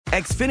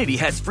Xfinity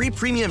has free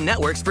premium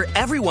networks for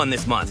everyone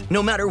this month,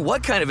 no matter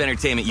what kind of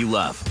entertainment you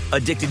love.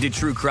 Addicted to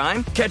true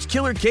crime? Catch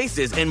killer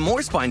cases and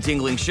more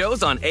spine-tingling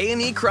shows on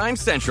A&E Crime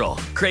Central.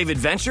 Crave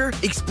adventure?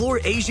 Explore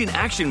Asian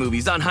action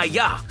movies on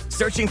Hi-YAH.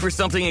 Searching for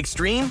something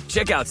extreme?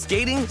 Check out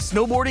skating,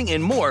 snowboarding,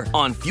 and more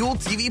on Fuel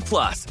TV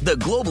Plus, the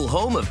global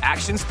home of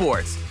action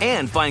sports.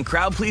 And find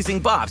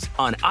crowd-pleasing bops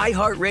on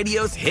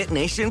iHeartRadio's Hit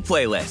Nation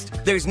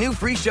playlist. There's new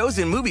free shows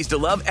and movies to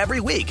love every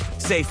week.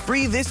 Say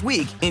free this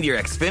week in your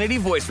Xfinity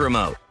voice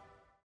remote.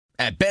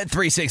 At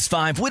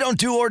Bet365, we don't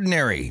do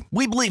ordinary.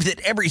 We believe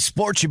that every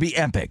sport should be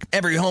epic.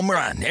 Every home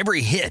run,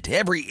 every hit,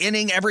 every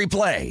inning, every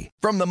play.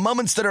 From the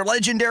moments that are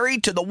legendary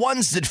to the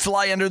ones that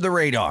fly under the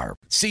radar.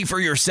 See for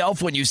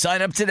yourself when you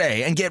sign up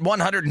today and get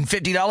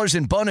 $150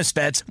 in bonus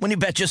bets when you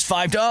bet just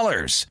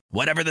 $5.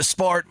 Whatever the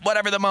sport,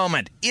 whatever the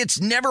moment, it's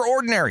never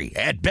ordinary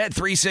at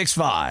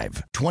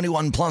Bet365.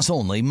 21 plus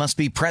only. Must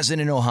be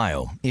present in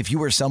Ohio. If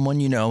you or someone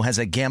you know has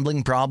a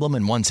gambling problem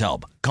and wants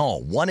help,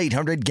 call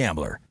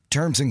 1-800-GAMBLER.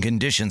 Terms and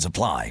conditions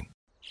apply.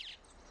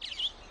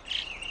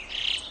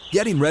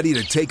 Getting ready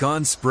to take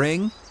on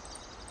spring?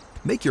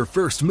 Make your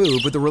first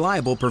move with the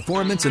reliable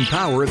performance and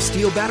power of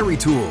Steel battery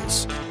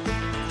tools.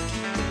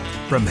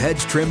 From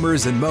hedge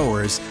trimmers and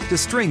mowers to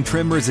string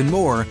trimmers and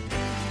more,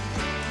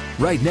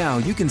 right now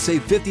you can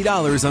save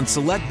 $50 on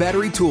select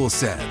battery tool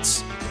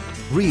sets.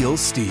 Real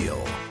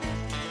Steel.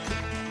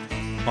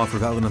 Offer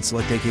valid on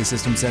select AK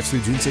system sets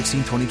through June 16,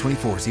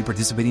 2024. See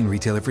participating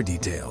retailer for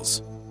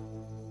details.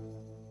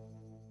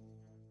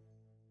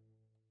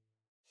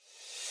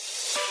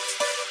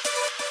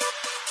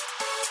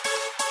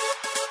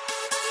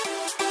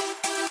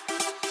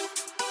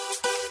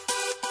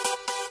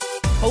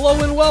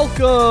 Hello and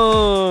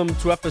welcome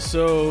to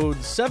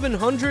episode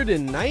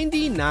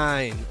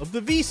 799 of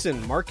the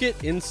VSiN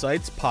Market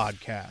Insights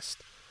Podcast.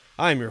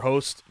 I'm your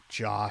host,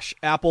 Josh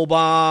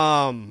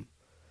Applebaum.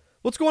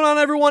 What's going on,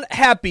 everyone?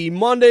 Happy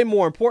Monday.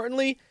 More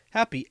importantly,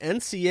 happy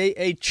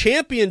NCAA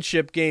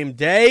Championship Game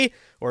day,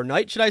 or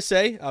night, should I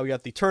say. We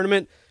got the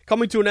tournament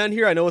coming to an end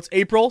here. I know it's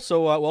April,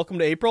 so welcome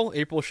to April.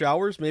 April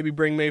showers, maybe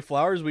bring May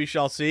flowers. We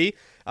shall see.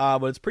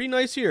 But it's pretty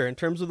nice here in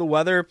terms of the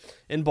weather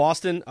in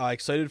Boston.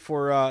 Excited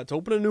for to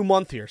open a new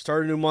month here,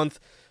 start a new month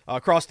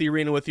across the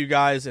arena with you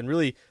guys, and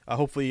really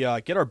hopefully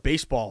get our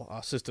baseball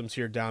systems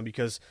here down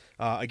because,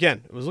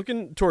 again, I was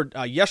looking toward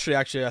yesterday,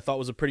 actually, I thought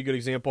was a pretty good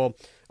example.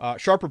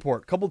 Sharp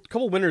report,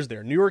 couple winners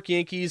there. New York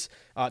Yankees,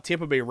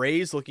 Tampa Bay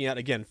Rays, looking at,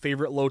 again,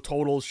 favorite low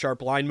totals,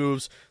 sharp line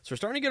moves. So we're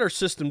starting to get our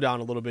system down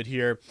a little bit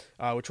here,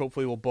 which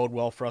hopefully will bode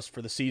well for us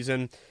for the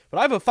season. But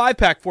I have a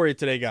 5-pack for you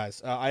today,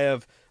 guys. I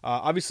have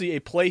obviously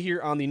a play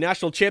here on the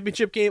national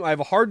championship game. I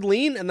have a hard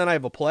lean, and then I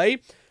have a play.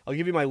 I'll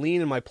give you my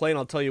lean and my play, and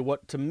I'll tell you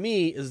what, to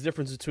me, is the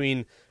difference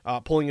between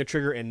pulling a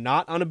trigger and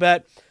not on a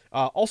bet.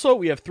 Also,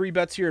 we have 3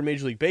 bets here in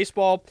Major League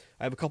Baseball.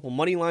 I have a couple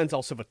money lines. I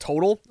also have a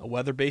total, a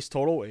weather-based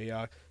total,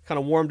 a kind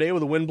of warm day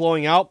with the wind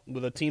blowing out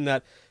with a team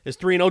that is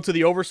 3-0 to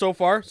the over so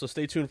far, so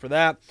stay tuned for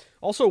that.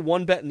 Also,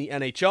 1 bet in the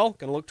NHL.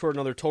 Going to look toward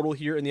another total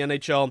here in the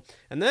NHL.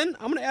 And then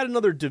I'm going to add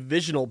another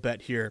divisional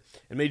bet here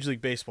in Major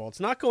League Baseball. It's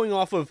not going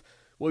off of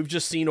what we've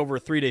just seen over a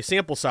 3-day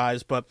sample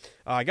size, but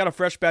I got a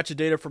fresh batch of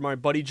data from my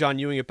buddy John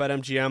Ewing at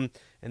BetMGM,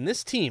 and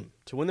this team,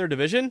 to win their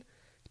division,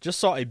 just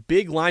saw a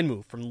big line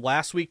move from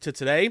last week to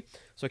today,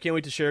 so I can't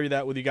wait to share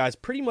that with you guys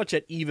pretty much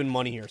at even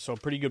money here, so a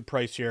pretty good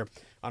price here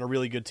on a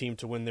really good team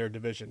to win their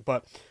division.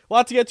 But a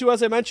lot to get to,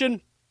 as I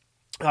mentioned.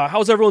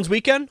 How's everyone's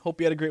weekend? Hope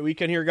you had a great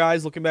weekend here,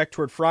 guys. Looking back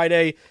toward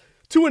Friday,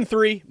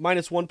 2-3,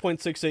 minus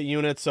 1.68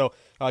 units, so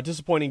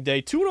disappointing day.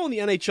 2-0 in the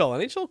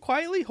NHL. NHL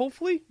quietly,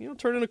 hopefully,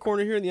 turning a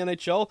corner here in the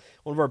NHL.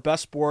 One of our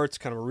best sports,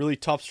 kind of a really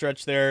tough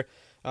stretch there.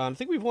 I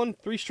think we've won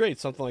 3 straight,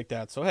 something like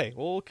that. So, hey,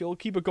 we'll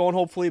keep it going,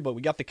 hopefully. But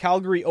we got the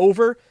Calgary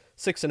over,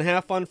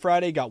 6.5 on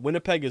Friday. Got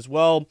Winnipeg as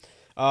well.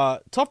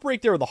 Tough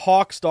break there with the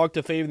Hawks. Dog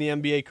to fave in the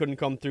NBA couldn't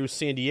come through.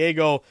 San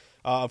Diego,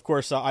 of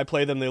course, I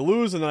play them, they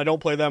lose, and then I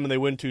don't play them, and they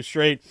win 2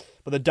 straight.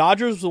 But the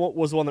Dodgers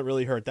was the one that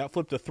really hurt. That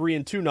flipped a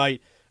 3-2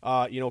 night.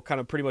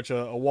 Kind of pretty much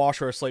a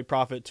wash or a slight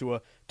profit to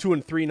a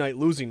 2-3 night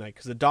losing night.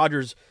 Because the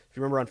Dodgers, if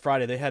you remember on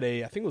Friday, they had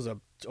I think it was a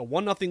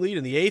 1-0 lead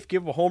in the 8th,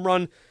 give a home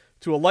run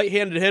to a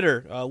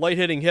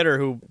light-hitting hitter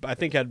who I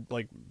think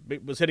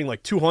was hitting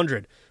like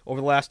 200 over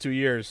the last 2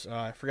 years.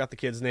 I forgot the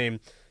kid's name.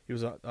 He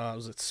was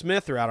it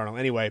Smith or I don't know.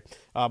 Anyway,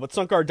 but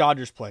sunk our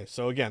Dodgers play.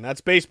 So again,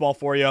 that's baseball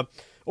for you.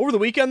 Over the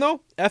weekend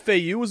though,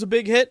 FAU was a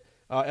big hit.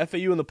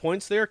 FAU in the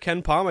points there.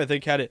 Ken Pom, I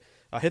think, had it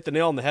hit the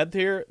nail on the head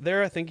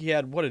there. I think he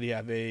had, what did he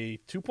have, a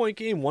 2-point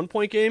game,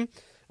 1-point game?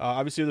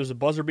 Obviously, there's a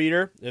buzzer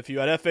beater. If you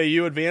had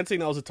FAU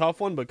advancing, that was a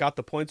tough one, but got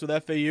the points with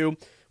FAU,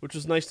 which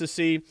was nice to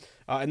see.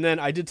 And then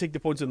I did take the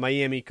points with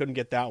Miami. Couldn't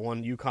get that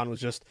one. UConn was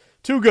just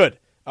too good.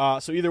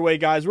 So either way,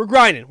 guys, we're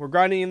grinding. We're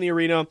grinding in the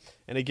arena.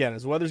 And again,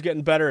 as the weather's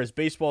getting better, as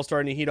baseball's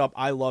starting to heat up,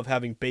 I love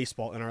having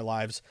baseball in our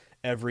lives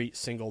every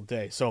single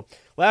day. So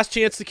last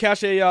chance to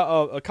cash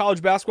a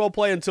college basketball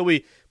play until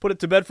we put it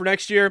to bed for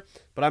next year.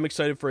 But I'm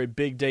excited for a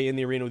big day in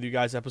the arena with you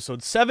guys.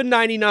 Episode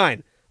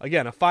 799.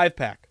 Again, a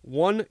 5-pack.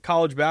 1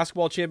 college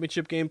basketball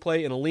championship game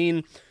play and a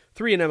lean.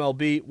 3 in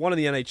MLB, 1 in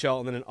the NHL,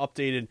 and then an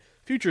updated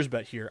futures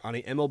bet here on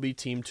a MLB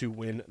team to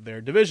win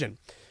their division.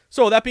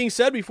 So that being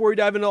said, before we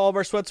dive into all of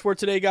our sweats for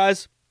today,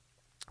 guys,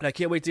 and I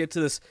can't wait to get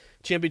to this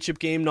championship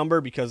game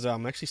number because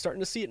I'm actually starting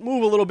to see it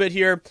move a little bit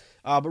here.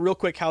 But real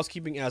quick,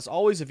 housekeeping as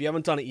always, if you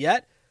haven't done it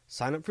yet,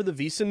 sign up for the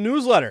VSiN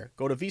newsletter.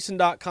 Go to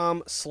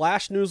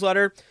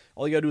vsin.com/newsletter.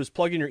 All you got to do is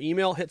plug in your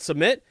email, hit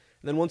submit,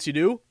 and then once you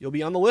do, you'll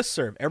be on the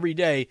listserv every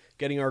day,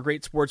 getting our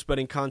great sports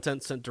betting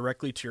content sent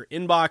directly to your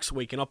inbox,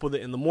 waking up with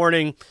it in the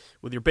morning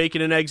with your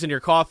bacon and eggs and your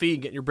coffee,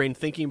 getting your brain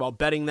thinking about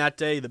betting that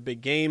day, the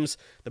big games,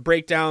 the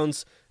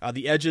breakdowns,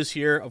 the edges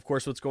here, of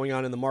course, what's going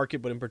on in the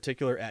market, but in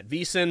particular at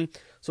VSiN.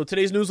 So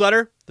today's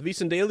newsletter, the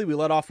VSiN Daily, we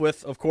let off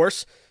with, of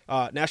course,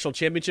 national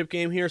championship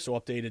game here, so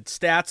updated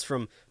stats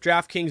from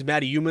DraftKings.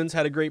 Matty Humans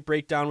had a great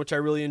breakdown, which I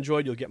really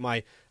enjoyed. You'll get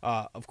my,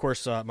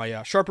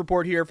 my Sharp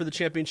report here for the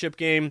championship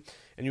game,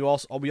 and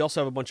we also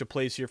have a bunch of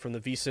plays here from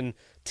the VSiN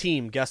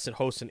team, guests and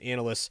hosts and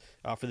analysts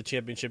for the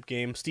championship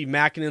game. Steve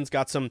Makinen's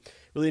got some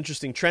really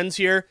interesting trends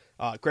here.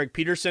 Greg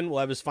Peterson will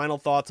have his final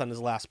thoughts on his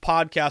last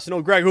podcast. I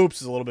know Greg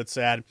Hoops is a little bit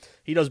sad.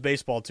 He does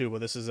baseball too,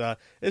 but this is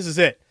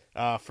it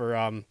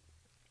for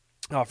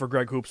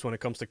Greg Hoops when it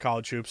comes to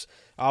college hoops.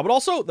 But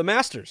also the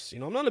Masters.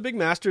 I'm not a big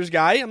Masters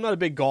guy. I'm not a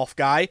big golf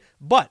guy,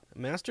 but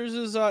Masters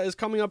is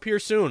coming up here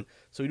soon.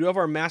 So we do have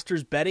our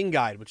Masters betting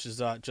guide, which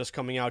is just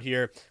coming out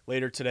here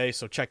later today.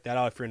 So check that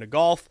out if you're into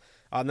golf.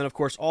 And then, of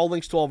course, all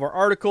links to all of our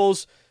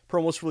articles,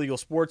 promos for legal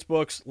sports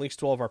books, links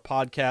to all of our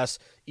podcasts.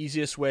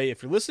 Easiest way,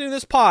 if you're listening to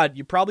this pod,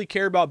 you probably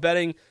care about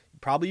betting.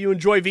 Probably you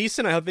enjoy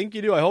VSiN. I think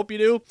you do. I hope you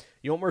do.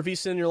 You want more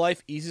VSiN in your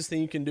life? Easiest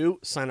thing you can do,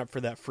 sign up for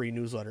that free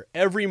newsletter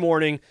every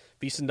morning,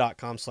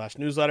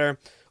 vsin.com/newsletter.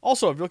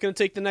 Also, if you're looking to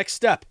take the next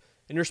step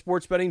in your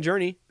sports betting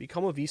journey,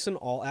 become a VSiN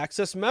All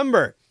Access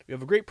member. We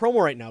have a great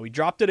promo right now. We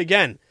dropped it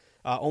again.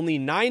 Only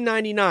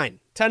 $9.99,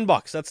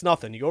 $10. That's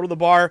nothing. You go to the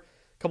bar,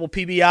 couple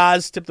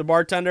PBRs, tip the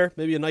bartender,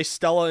 maybe a nice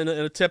Stella in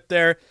a tip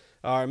there,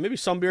 maybe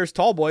some beers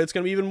tall boy. It's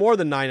going to be even more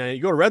than $9.99.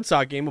 You go to a Red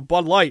Sox game, a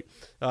Bud Light,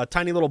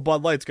 tiny little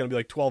Bud Light, it's going to be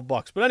like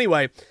 $12. But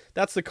anyway,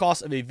 that's the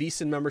cost of a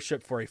VSiN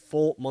membership for a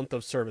full month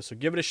of service. So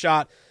give it a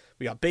shot.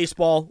 We got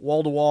baseball,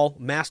 wall-to-wall,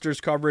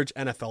 Masters coverage,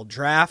 NFL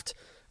draft,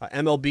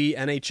 MLB,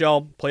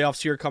 NHL,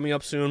 playoffs here coming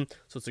up soon.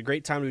 So it's a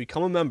great time to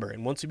become a member.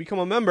 And once you become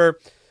a member,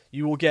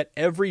 you will get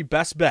every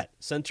best bet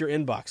sent to your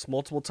inbox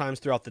multiple times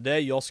throughout the day.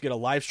 You also get a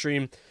live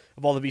stream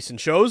of all the VSiN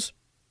shows.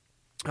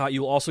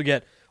 You will also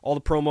get all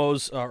the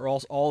promos, or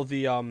all of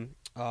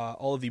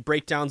the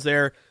breakdowns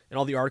there, and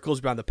all the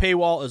articles behind the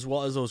paywall, as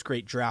well as those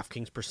great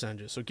DraftKings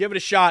percentages. So give it a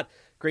shot.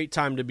 Great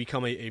time to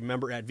become a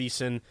member at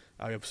VSiN.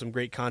 We have some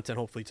great content,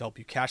 hopefully, to help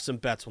you cash some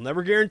bets. We'll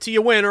never guarantee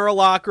a win or a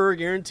lock or a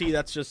guarantee.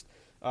 That's just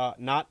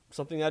not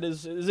something that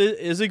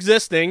is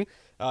existing.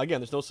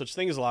 Again, there's no such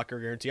thing as a lock or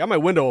guarantee. I have my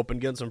window open,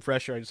 getting some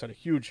fresh air. I just had a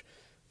huge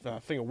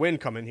thing of wind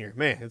come in here.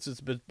 Man,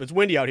 it's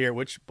windy out here,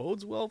 which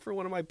bodes well for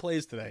one of my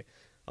plays today.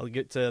 I'll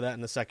get to that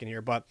in a second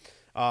here, but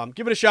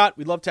give it a shot.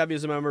 We'd love to have you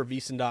as a member.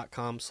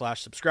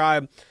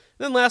 vsin.com/subscribe.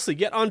 Then lastly,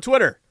 get on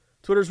Twitter.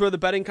 Twitter's where the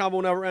betting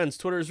combo never ends.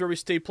 Twitter is where we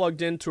stay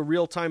plugged into a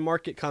real-time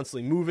market,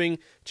 constantly moving,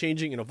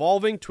 changing, and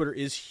evolving. Twitter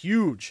is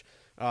huge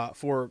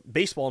for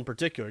baseball in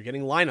particular,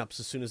 getting lineups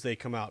as soon as they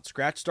come out,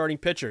 scratch starting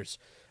pitchers.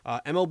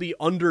 MLB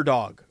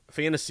Underdog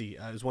Fantasy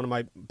is one of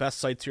my best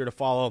sites here to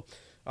follow.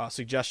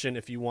 Suggestion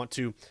if you want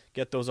to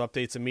get those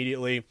updates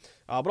immediately.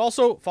 But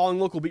also following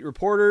local beat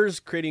reporters,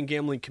 creating a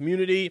gambling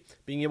community,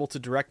 being able to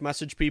direct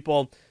message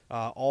people,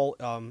 all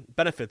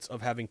benefits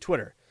of having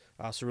Twitter.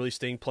 So really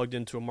staying plugged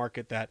into a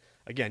market that,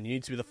 again, you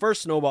need to be the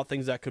first to know about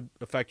things that could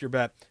affect your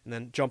bet and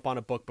then jump on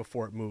a book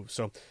before it moves.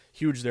 So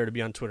huge there to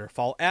be on Twitter.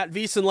 Follow at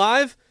VSiN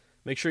Live.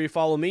 Make sure you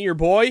follow me, your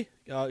boy.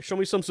 Show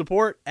me some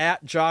support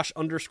at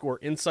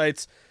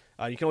Josh_Insights.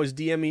 You can always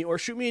DM me or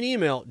shoot me an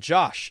email,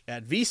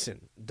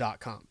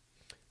 josh@vsin.com.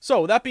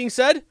 So, with that being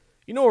said,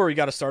 you know where we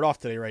got to start off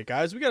today, right,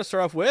 guys? We got to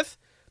start off with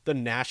the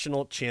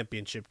national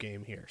championship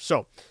game here.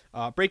 So,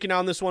 breaking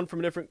down this one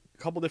from a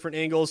couple different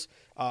angles.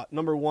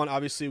 Number one,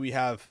 obviously, we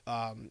have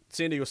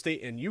San Diego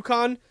State and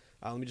UConn.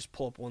 Let me just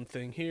pull up one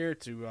thing here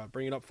to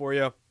bring it up for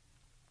you.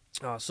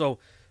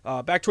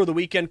 Back toward the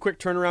weekend, quick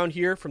turnaround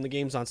here from the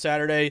games on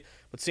Saturday.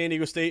 But San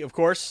Diego State, of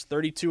course,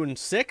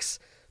 32-6.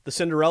 The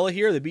Cinderella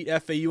here, they beat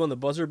FAU on the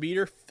buzzer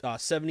beater,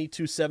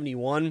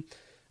 72-71.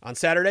 On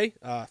Saturday,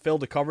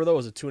 failed to cover, though,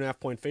 as a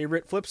 2.5-point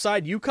favorite. Flip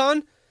side,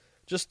 UConn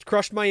just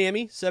crushed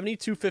Miami,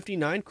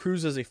 72-59.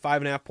 Cruise as a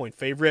 5.5-point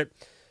favorite.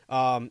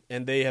 And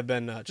they have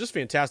been just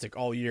fantastic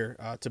all year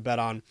to bet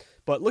on.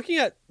 But looking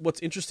at what's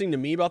interesting to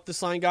me about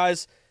this line,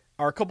 guys,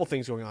 are a couple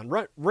things going on.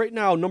 Right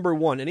now, number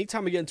one,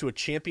 anytime I get into a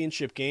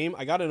championship game,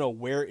 I got to know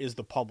where is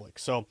the public.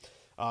 So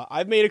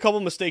I've made a couple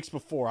mistakes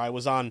before. I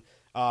was on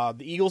the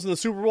Eagles in the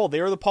Super Bowl.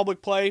 They were the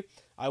public play.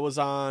 I was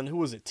on,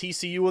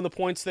 TCU in the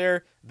points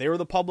there. They were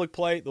the public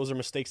play. Those are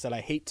mistakes that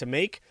I hate to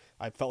make.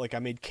 I felt like I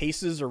made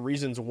cases or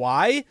reasons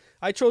why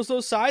I chose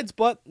those sides,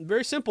 but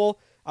very simple.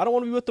 I don't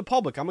want to be with the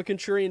public. I'm a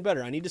contrarian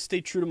bettor. I need to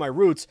stay true to my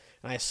roots,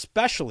 and I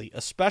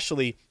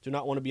especially do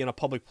not want to be in a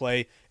public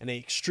play in a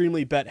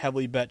extremely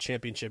heavily bet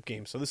championship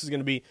game. So this is going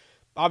to be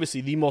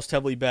obviously the most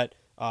heavily bet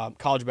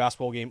college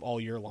basketball game all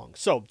year long.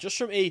 So just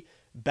from a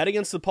bet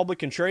against the public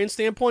contrarian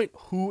standpoint,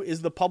 who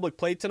is the public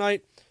play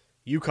tonight?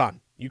 UConn.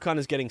 UConn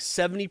is getting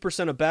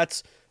 70% of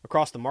bets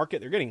across the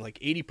market. They're getting like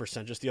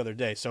 80% just the other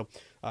day. So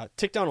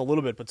tick down a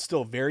little bit, but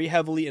still very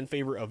heavily in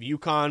favor of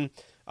UConn.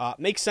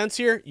 Makes sense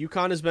here.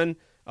 UConn has been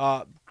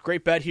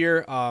great bet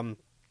here.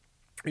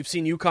 We've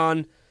seen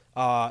UConn.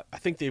 I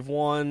think they've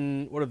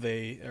won. What have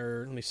they?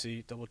 Or let me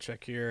see. Double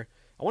check here.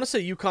 I want to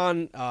say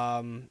UConn.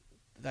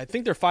 I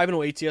think they're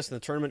 5-0 ATS in the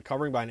tournament,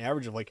 covering by an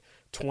average of like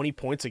 20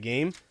 points a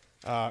game,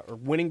 or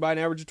winning by an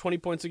average of 20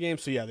 points a game.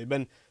 So yeah, they've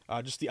been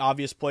just the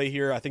obvious play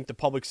here. I think the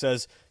public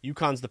says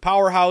UConn's the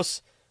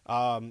powerhouse.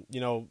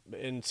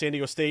 In San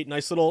Diego State,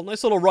 nice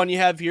little run you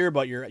have here,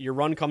 but your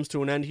run comes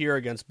to an end here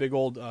against big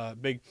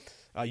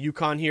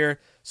UConn here.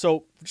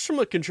 So just from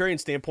a contrarian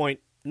standpoint,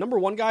 number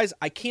one, guys,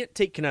 I can't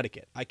take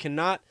Connecticut. I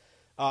cannot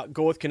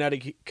go with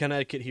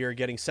Connecticut here,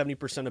 getting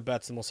 70% of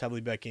bets, the most heavily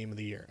bet game of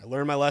the year. I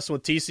learned my lesson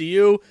with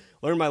TCU,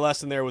 learned my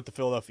lesson there with the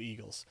Philadelphia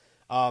Eagles.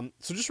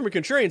 So just from a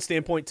contrarian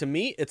standpoint, to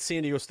me, it's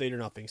San Diego State or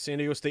nothing. San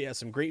Diego State has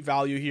some great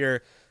value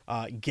here,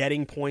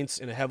 getting points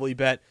in a heavily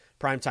bet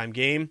primetime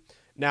game.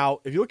 Now,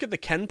 if you look at the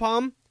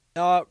KenPom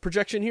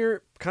projection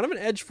here, kind of an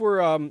edge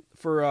for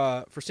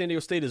San Diego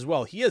State as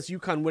well. He has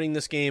UConn winning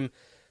this game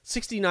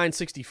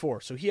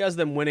 69-64, so he has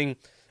them winning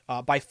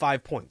by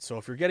 5 points. So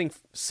if you're getting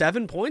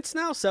 7 points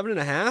now,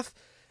 7.5,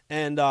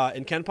 and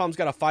KenPom's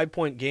got a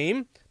 5-point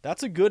game,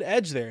 that's a good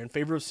edge there in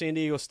favor of San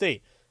Diego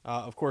State.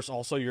 Of course,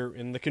 also you're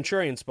in the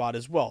contrarian spot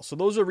as well. So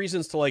those are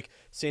reasons to like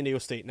San Diego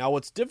State. Now,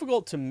 what's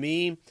difficult to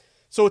me,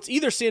 so it's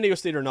either San Diego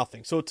State or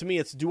nothing. So to me,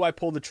 it's do I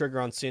pull the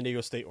trigger on San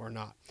Diego State or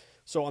not?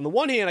 So on the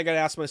one hand, I got to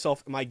ask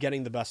myself, am I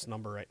getting the best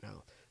number right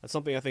now? That's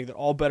something I think that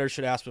all bettors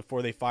should ask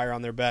before they fire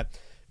on their bet.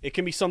 It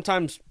can be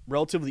sometimes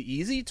relatively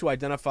easy to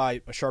identify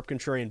a sharp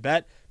contrarian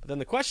bet, but then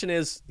the question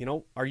is,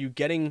 are you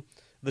getting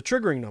the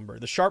triggering number,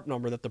 the sharp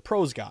number that the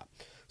pros got?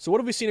 So what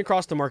have we seen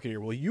across the market here?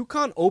 Well,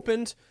 UConn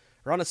opened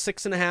around a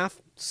 6.5,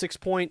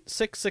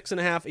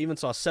 6.6, even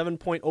saw a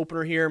 7-point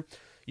opener here.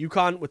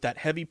 UConn, with that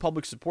heavy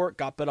public support,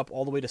 got bet up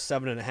all the way to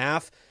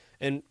 7.5.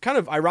 And kind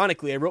of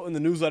ironically, I wrote in the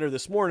newsletter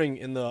this morning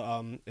in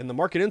the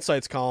Market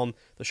Insights column,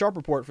 the Sharp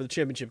Report for the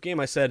championship game,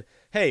 I said,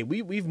 hey,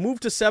 we've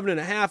moved to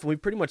 7.5, and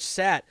we've pretty much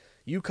sat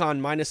UConn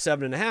minus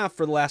 7.5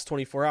 for the last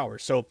 24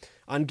 hours. So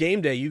on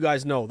game day, you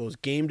guys know those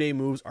game day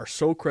moves are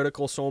so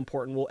critical, so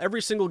important. Will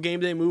every single game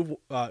day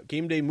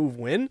move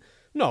win?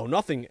 No,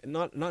 nothing.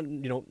 Not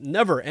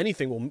never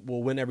anything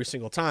will win every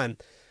single time.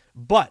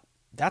 But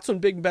that's when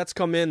big bets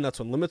come in. That's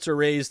when limits are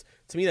raised.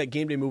 To me, that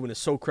game day movement is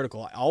so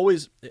critical. I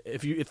always,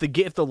 if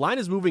the line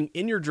is moving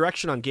in your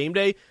direction on game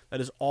day, that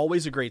is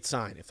always a great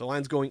sign. If the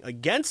line's going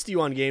against you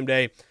on game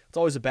day, it's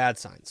always a bad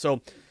sign.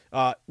 So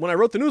when I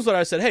wrote the newsletter,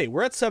 I said, hey,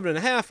 we're at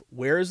 7.5.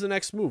 Where is the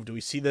next move? Do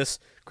we see this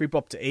creep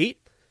up to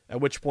 8? At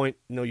which point,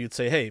 you'd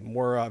say, hey,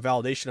 more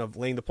validation of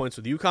laying the points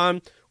with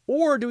UConn.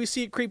 Or do we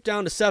see it creep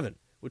down to 7,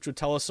 which would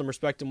tell us some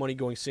respect and money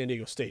going San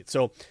Diego State?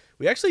 So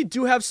we actually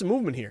do have some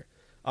movement here.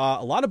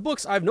 A lot of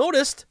books I've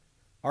noticed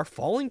are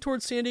falling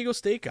towards San Diego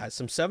State, guys.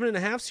 Some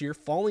 7.5s here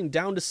falling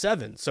down to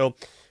 7. So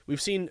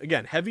we've seen,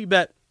 again, heavily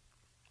bet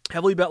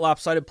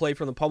lopsided play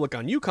from the public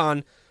on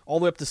UConn all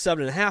the way up to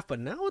 7.5, but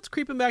now it's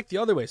creeping back the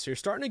other way. So you're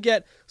starting to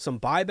get some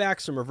buyback,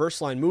 some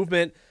reverse line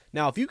movement.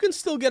 Now, if you can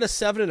still get a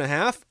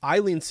 7.5, I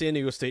lean San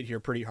Diego State here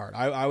pretty hard.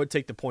 I would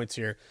take the points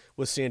here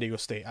with San Diego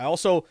State. I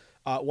also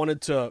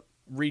wanted to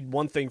read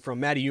one thing from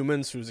Matty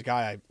Humans, who's a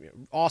guy,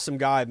 awesome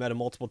guy. I've met him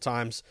multiple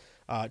times.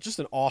 Just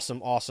an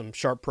awesome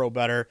sharp pro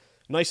bettor.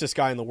 Nicest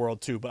guy in the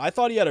world, too. But I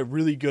thought he had a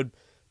really good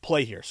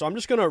play here. So I'm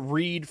just going to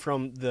read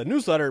from the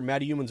newsletter,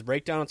 Matty Humans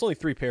Breakdown. It's only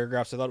 3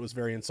 paragraphs. I thought it was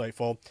very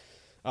insightful.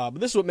 But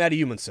this is what Matty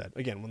Humans said.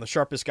 Again, one of the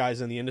sharpest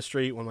guys in the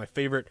industry, one of my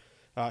favorite,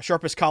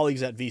 sharpest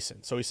colleagues at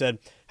VSiN. So he said,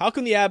 how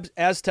can the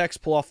Aztecs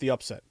pull off the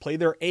upset? Play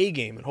their A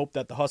game and hope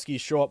that the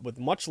Huskies show up with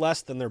much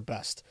less than their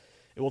best.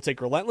 It will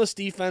take relentless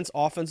defense,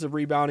 offensive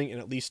rebounding,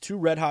 and at least 2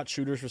 red-hot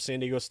shooters for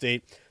San Diego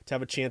State to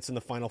have a chance in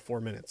the final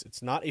 4 minutes.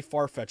 It's not a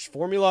far-fetched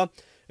formula,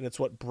 and it's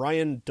what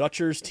Brian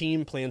Dutcher's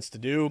team plans to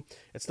do.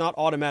 It's not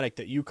automatic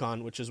that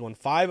UConn, which has won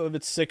 5 of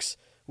its 6,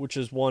 which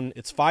has won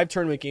its 5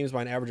 tournament games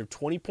by an average of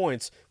 20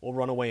 points, will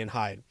run away and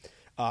hide.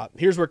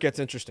 Here's where it gets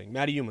interesting.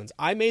 Matty Humans,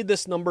 I made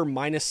this number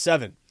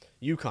 -7.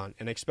 UConn,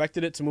 and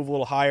expected it to move a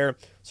little higher,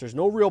 so there's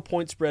no real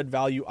point spread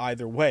value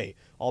either way.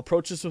 I'll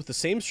approach this with the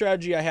same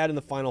strategy I had in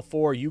the Final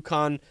Four.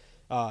 UConn,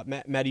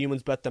 Matty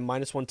Humans bet them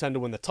 -110 to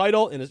win the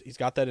title, and he's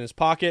got that in his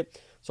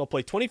pocket. So I'll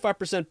play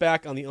 25%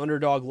 back on the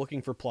underdog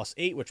looking for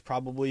 +8, which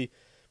probably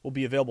will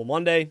be available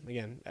Monday.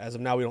 Again, as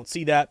of now, we don't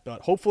see that,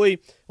 but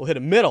hopefully we'll hit a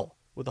middle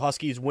with the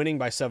Huskies winning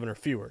by 7 or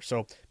fewer.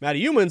 So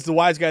Matty Humans, the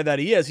wise guy that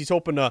he is, he's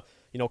hoping to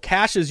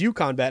cash his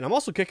UConn bet. And I'm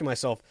also kicking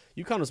myself.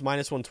 UConn was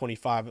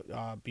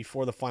 -125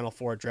 before the Final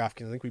Four at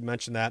DraftKings. I think we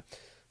mentioned that.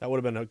 That would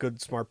have been a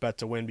good, smart bet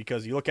to win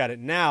because you look at it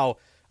now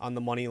on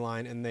the money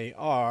line, and they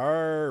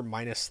are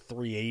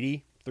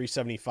 -380,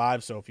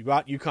 375. So if you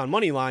got UConn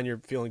money line,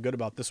 you're feeling good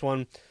about this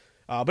one.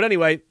 But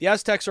anyway, the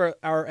Aztecs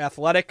are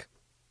athletic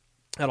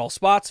at all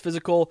spots,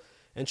 physical,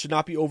 and should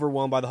not be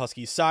overwhelmed by the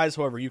Huskies' size.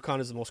 However, UConn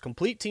is the most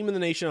complete team in the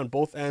nation on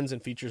both ends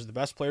and features the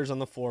best players on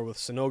the floor with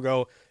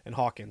Sanogo and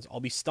Hawkins. I'll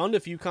be stunned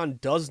if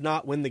UConn does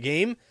not win the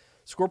game.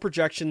 Score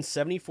projection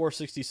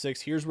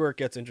 74-66. Here's where it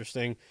gets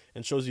interesting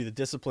and shows you the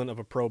discipline of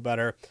a pro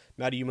bettor.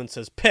 Matty Human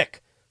says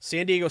pick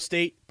San Diego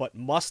State, but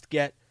must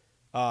get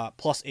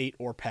 +8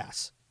 or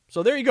pass.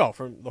 So there you go.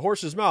 From the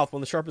horse's mouth,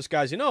 one of the sharpest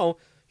guys you know,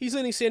 he's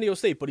leaning San Diego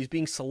State, but he's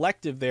being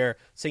selective there,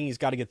 saying he's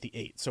got to get the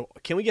 8. So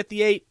can we get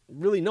the 8?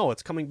 Really, no.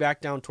 It's coming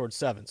back down towards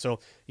 7. So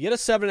you get a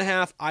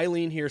 7.5. I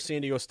lean here,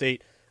 San Diego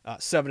State,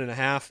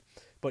 7.5.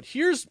 But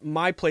here's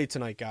my play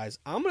tonight, guys.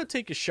 I'm going to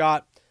take a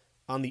shot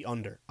on the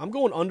under. I'm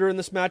going under in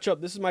this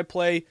matchup. This is my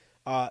play.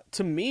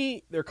 To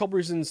me, there are a couple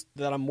reasons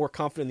that I'm more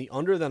confident in the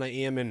under than I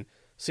am in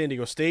San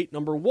Diego State.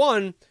 Number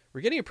one, we're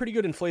getting a pretty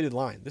good inflated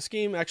line. This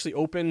game actually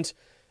opened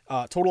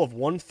a total of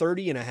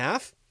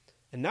 130.5,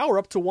 and now we're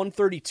up to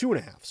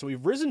 132.5. So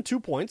we've risen 2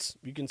 points.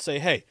 You can say,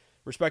 hey,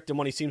 respective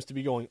money seems to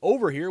be going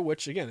over here,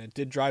 which, again, it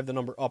did drive the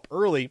number up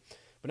early.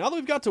 But now that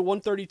we've got to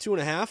 132.5,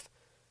 I'm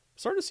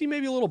starting to see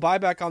maybe a little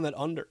buyback on that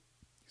under.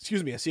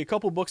 Excuse me, I see a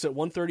couple books at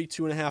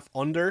 132.5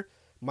 under,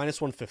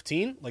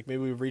 -115, like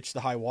maybe we've reached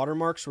the high water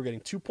mark, so we're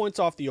getting 2 points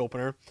off the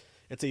opener.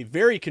 It's a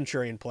very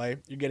contrarian play.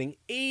 You're getting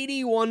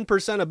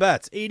 81% of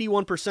bets,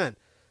 81%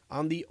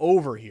 on the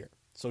over here.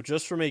 So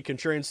just from a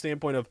contrarian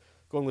standpoint of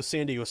going with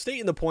San Diego State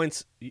in the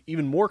points,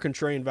 even more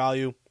contrarian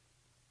value,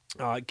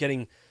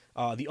 getting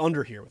the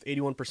under here with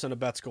 81% of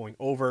bets going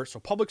over. So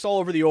public's all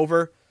over the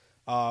over.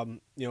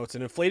 It's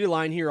an inflated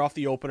line here off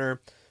the opener.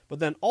 But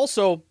then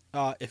also,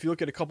 if you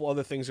look at a couple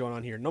other things going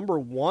on here, number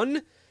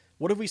one,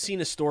 what have we seen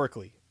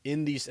historically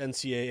in these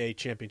NCAA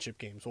championship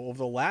games? Well, over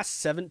the last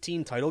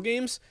 17 title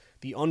games,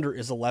 the under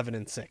is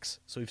 11-6.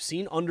 So we've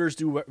seen unders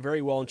do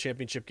very well in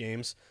championship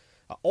games.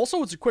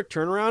 Also, it's a quick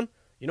turnaround.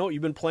 You know,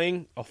 you've been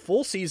playing a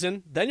full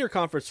season, then your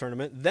conference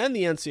tournament, then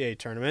the NCAA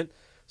tournament.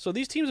 So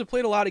these teams have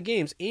played a lot of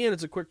games, and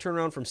it's a quick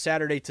turnaround from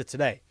Saturday to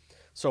today.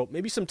 So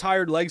maybe some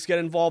tired legs get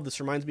involved.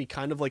 This reminds me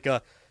kind of like an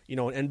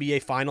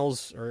NBA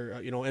Finals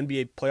or,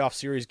 NBA playoff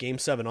series Game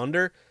 7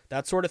 under,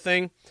 that sort of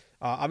thing.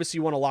 Obviously,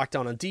 you want to lock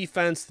down on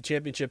defense. The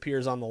championship here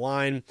is on the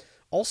line.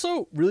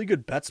 Also, really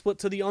good bet split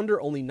to the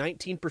under. Only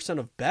 19%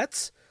 of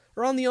bets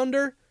are on the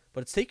under, but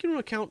it's taking into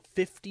account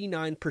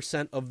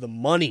 59% of the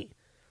money.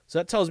 So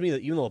that tells me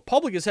that even though the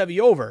public is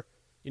heavy over,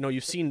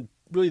 you've seen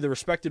really the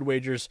respected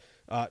wagers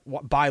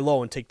buy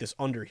low and take this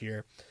under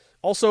here.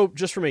 Also,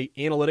 just from an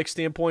analytics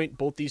standpoint,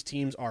 both these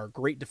teams are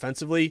great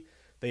defensively.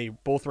 They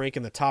both rank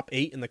in the top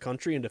 8 in the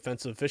country in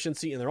defensive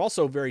efficiency, and they're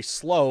also very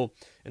slow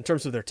in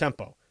terms of their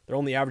tempo. They're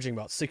only averaging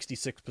about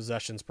 66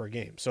 possessions per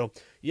game. So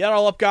you add it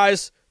all up,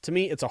 guys. To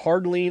me, it's a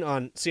hard lean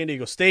on San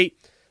Diego State.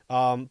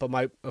 But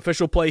my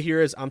official play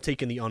here is I'm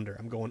taking the under.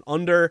 I'm going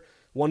under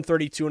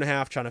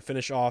 132.5, trying to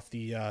finish off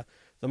the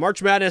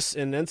March Madness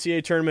and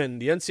NCAA tournament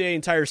and the NCAA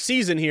entire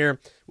season here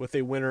with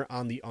a winner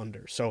on the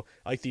under. So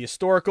I like the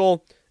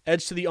historical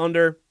edge to the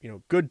under.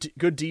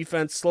 Good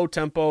defense, slow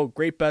tempo,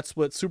 great bet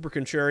split, super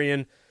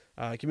contrarian.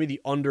 Give me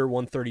the under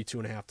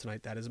 132.5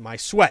 tonight. That is my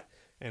sweat.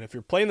 And if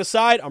you're playing the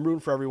side, I'm rooting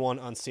for everyone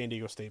on San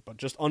Diego State, but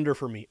just under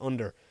for me,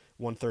 under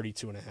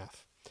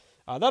 132.5.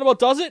 That about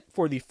does it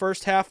for the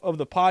first half of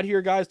the pod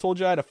here, guys. Told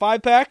you I had a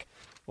 5-pack.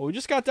 Well, we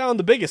just got down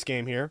the biggest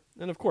game here.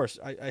 And, of course,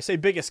 I say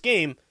biggest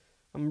game.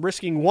 I'm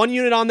risking 1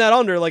 unit on that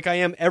under like I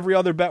am every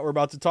other bet we're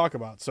about to talk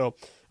about. So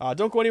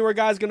don't go anywhere,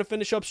 guys. Going to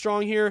finish up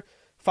strong here.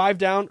 1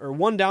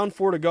 down,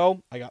 4 to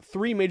go. I got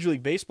 3 Major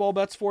League Baseball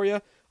bets for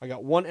you. I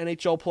got 1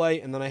 NHL play,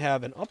 and then I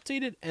have an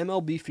updated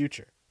MLB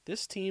future.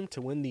 This team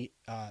to win the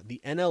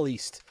NL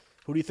East.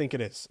 Who do you think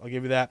it is? I'll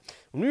give you that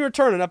when we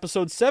return on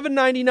episode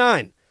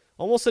 799,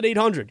 almost at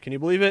 800. Can you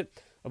believe it?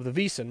 Of the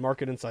VSiN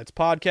Market Insights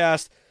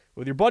podcast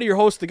with your buddy, your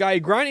host, the guy you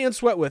grind and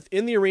sweat with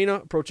in the arena,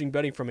 approaching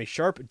betting from a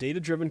sharp,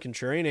 data-driven,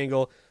 contrarian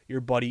angle,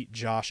 your buddy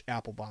Josh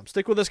Applebaum.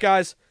 Stick with us,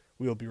 guys.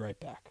 We'll be right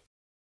back.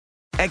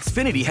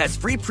 Xfinity has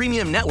free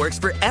premium networks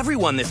for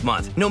everyone this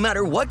month, no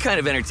matter what kind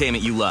of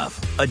entertainment you love.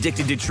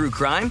 Addicted to true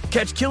crime?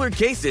 Catch killer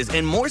cases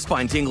and more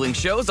spine-tingling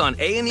shows on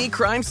A&E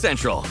Crime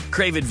Central.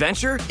 Crave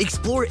adventure?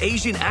 Explore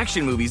Asian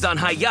action movies on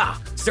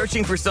Hi-YAH.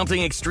 Searching for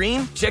something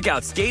extreme? Check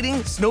out skating,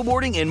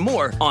 snowboarding, and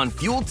more on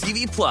Fuel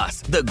TV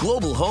Plus, the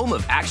global home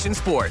of action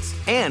sports.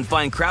 And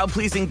find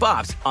crowd-pleasing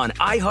bops on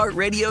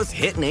iHeartRadio's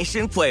Hit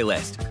Nation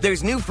playlist.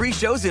 There's new free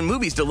shows and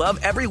movies to love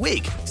every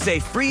week. Say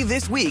free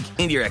this week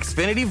in your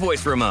Xfinity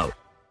voice remote.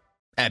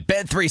 At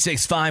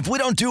Bet365, we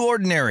don't do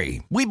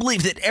ordinary. We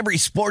believe that every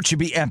sport should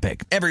be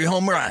epic. Every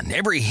home run,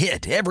 every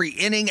hit, every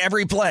inning,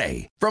 every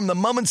play. From the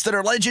moments that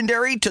are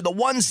legendary to the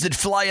ones that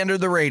fly under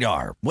the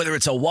radar. Whether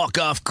it's a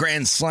walk-off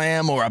grand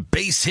slam or a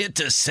base hit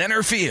to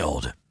center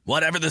field.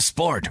 Whatever the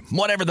sport,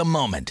 whatever the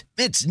moment.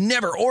 It's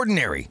never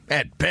ordinary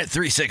at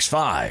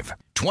Bet365.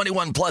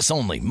 21 plus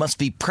only. Must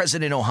be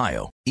present in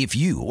Ohio. If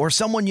you or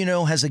someone you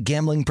know has a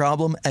gambling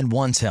problem and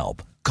wants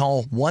help,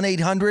 call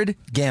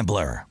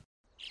 1-800-GAMBLER.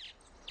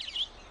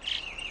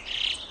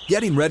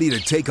 Getting ready to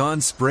take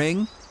on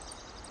spring?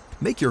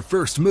 Make your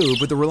first move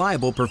with the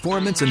reliable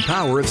performance and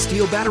power of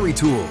Steel battery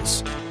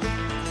tools.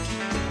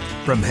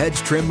 From hedge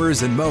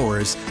trimmers and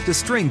mowers to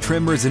string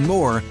trimmers and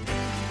more,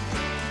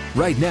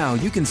 right now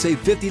you can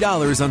save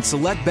 $50 on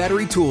select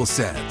battery tool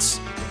sets.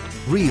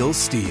 Real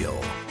STIHL.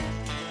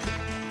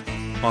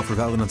 Offer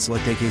valid on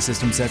select AK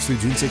system sets through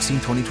June 16,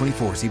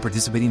 2024. See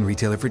participating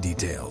retailer for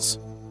details.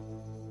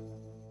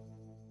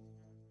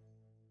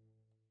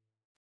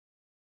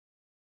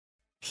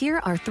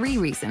 Here are 3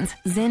 reasons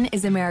Zyn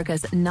is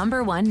America's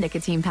 #1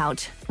 nicotine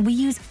pouch. We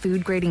use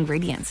food-grade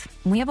ingredients.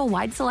 We have a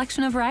wide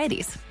selection of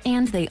varieties.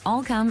 And they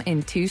all come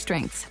in 2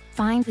 strengths.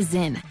 Find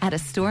Zyn at a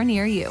store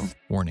near you.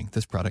 Warning,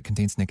 this product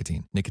contains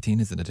nicotine. Nicotine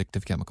is an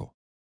addictive chemical.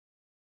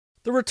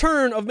 The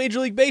return of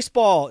Major League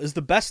Baseball is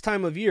the best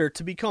time of year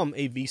to become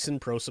a VSiN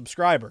Pro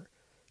subscriber.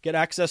 Get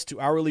access to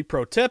hourly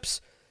pro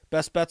tips,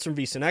 best bets from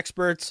VSiN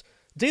experts,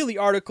 daily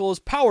articles,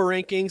 power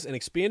rankings, and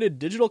expanded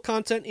digital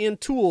content and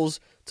tools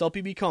to help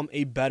you become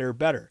a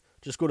better.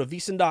 Just go to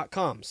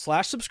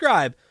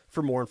vsin.com/subscribe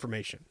for more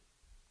information.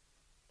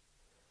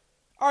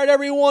 All right,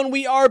 everyone,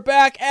 we are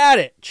back at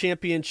it.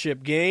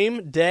 Championship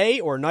game, day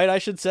or night, I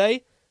should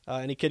say.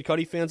 Any Kid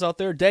Cudi fans out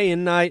there? Day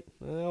and night.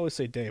 I always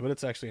say day, but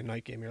it's actually a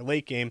night game here.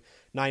 Late game,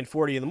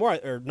 9:40, and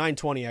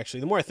 9:20 actually.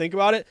 The more I think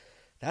about it,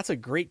 that's a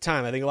great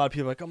time. I think a lot of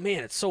people are like, oh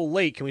man, it's so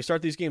late. Can we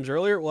start these games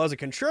earlier? Well, as a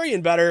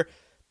contrarian bettor,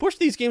 push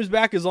these games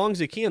back as long as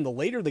you can. The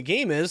later the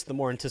game is, the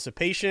more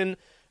anticipation,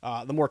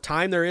 the more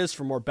time there is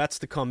for more bets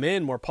to come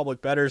in, more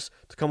public bettors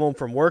to come home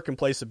from work and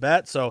place a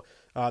bet. So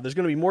there's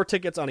going to be more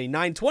tickets on a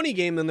 9:20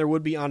 game than there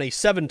would be on a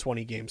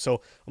 7:20 game.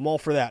 So I'm all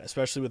for that,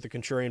 especially with the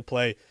contrarian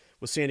play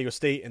with San Diego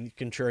State and the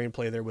contrarian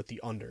play there with the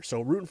under. So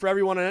rooting for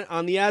everyone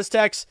on the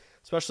Aztecs,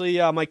 especially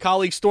my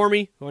colleague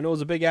Stormy, who I know is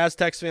a big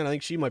Aztecs fan. I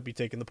think she might be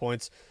taking the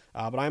points.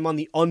 But I'm on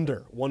the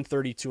under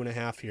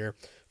 132.5 here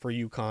for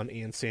UConn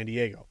and San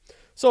Diego.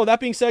 So that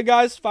being said,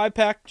 guys,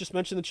 5-pack, just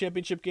mentioned the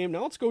championship game.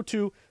 Now let's go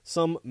to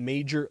some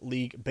Major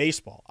League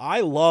Baseball.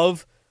 I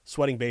love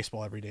sweating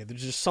baseball every day.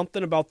 There's just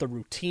something about the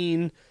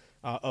routine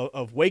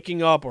of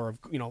waking up or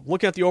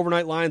looking at the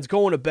overnight lines,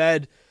 going to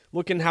bed,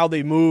 looking how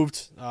they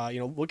moved,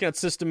 looking at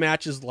system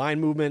matches, line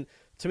movement.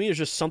 To me, there's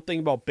just something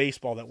about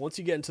baseball that once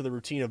you get into the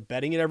routine of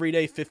betting it every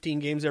day, 15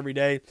 games every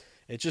day,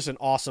 it's just an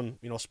awesome,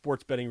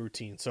 sports betting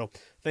routine. So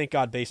thank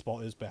God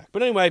baseball is back.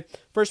 But anyway,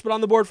 first bet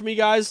on the board for me,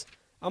 guys,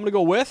 I'm going to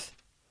go with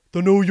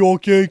the New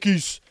York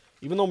Yankees.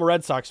 Even though I'm a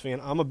Red Sox fan,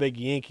 I'm a big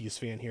Yankees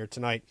fan here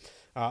tonight.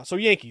 So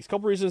Yankees,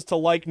 couple reasons to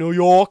like New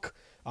York.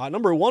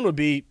 Number 1 would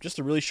be just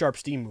a really sharp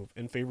steam move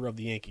in favor of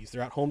the Yankees.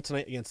 They're at home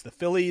tonight against the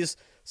Phillies,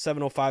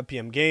 7:05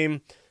 p.m.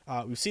 game.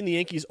 We've seen the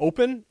Yankees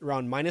open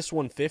around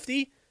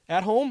 -150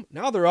 at home.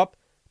 Now they're up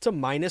to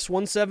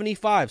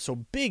 -175. So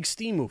big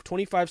steam move,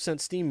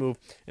 25-cent steam move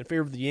in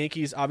favor of the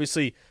Yankees.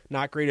 Obviously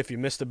not great if you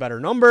missed a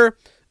better number,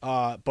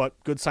 but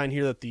good sign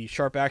here that the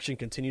sharp action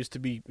continues to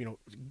be,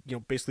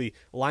 basically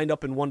lined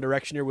up in one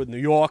direction here with New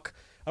York.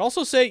 I'd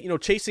also say,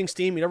 chasing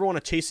steam, you never want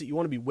to chase it. You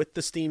want to be with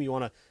the steam. You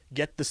want to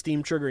get the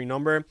steam triggering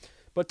number.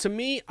 But to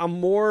me, I'm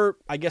more,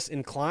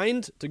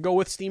 inclined to go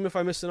with steam if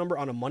I miss a number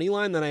on a money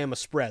line than I am a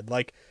spread.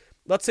 Like,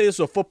 let's say this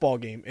is a football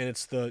game, and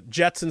it's the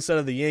Jets instead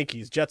of the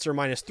Yankees. Jets are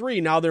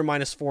 -3, now they're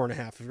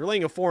 -4.5. If you're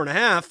laying a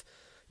 4.5,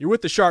 you're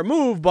with the sharp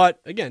move, but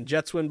again,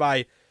 Jets win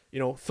by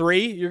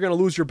 3, you're going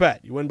to lose your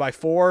bet. You win by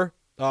 4,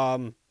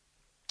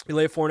 you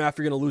lay a 4.5,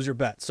 you're going to lose your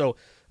bet. So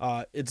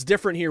it's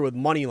different here with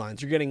money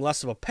lines. You're getting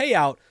less of a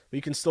payout, but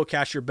you can still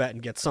cash your bet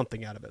and get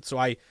something out of it. So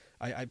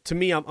to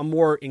me, I'm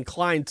more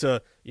inclined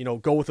to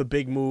go with a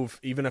big move,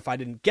 even if I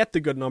didn't get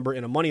the good number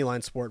in a money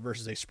line sport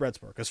versus a spread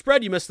sport. Because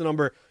spread, you miss the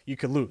number, you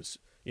could lose.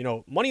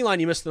 Money line,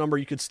 you miss the number,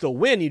 you could still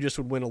win, you just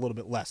would win a little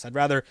bit less. I'd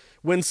rather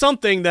win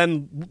something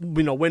than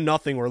win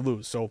nothing or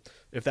lose. So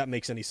if that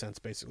makes any sense,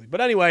 basically.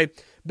 But anyway,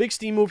 big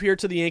steam move here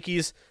to the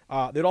Yankees.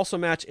 They'd also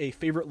match a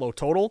favorite low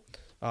total.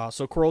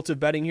 So correlative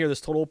betting here,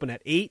 this total open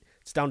at 8.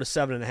 It's down to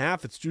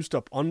 7.5. It's juiced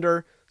up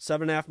under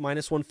 7.5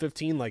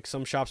 -115. Like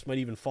some shops might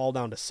even fall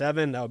down to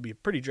 7. That would be a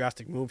pretty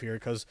drastic move here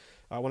because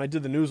when I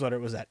did the newsletter,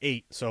 it was at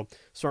 8. So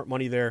smart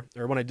money there.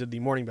 Or when I did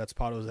the morning bet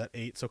spot, it was at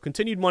 8. So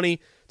continued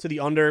money to the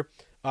under.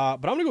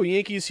 But I'm going to go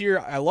Yankees here.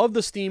 I love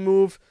the steam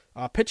move.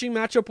 Pitching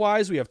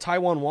matchup-wise, we have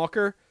Taijuan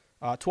Walker,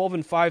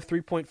 12-5,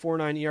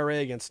 3.49 ERA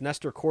against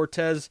Nestor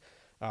Cortez,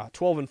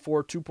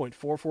 12-4,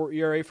 2.44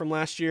 ERA from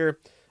last year.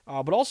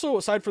 But also,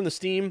 aside from the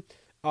steam,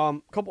 a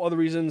couple other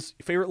reasons.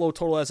 Favorite low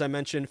total, as I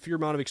mentioned, fewer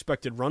amount of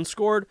expected runs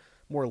scored,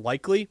 more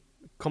likely.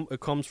 It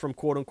comes from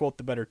quote-unquote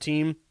the better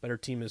team. Better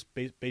team is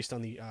based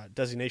on the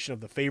designation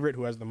of the favorite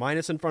who has the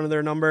minus in front of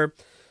their number.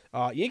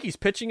 Yankees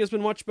pitching has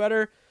been much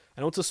better.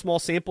 I know it's a small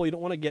sample. You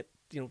don't want to get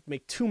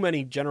make too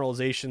many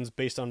generalizations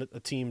based on a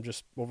team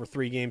just over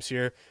 3 games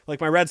here.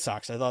 Like my Red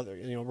Sox, I thought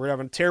we're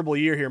having a terrible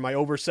year here. My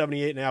over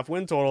 78.5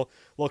 win total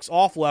looks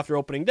awful after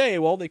opening day.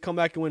 Well, they come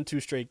back and win 2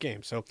 straight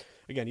games. So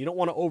again, you don't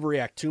want to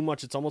overreact too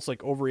much. It's almost like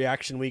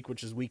overreaction week,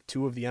 which is week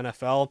 2 of the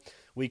NFL.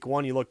 Week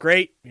 1, you look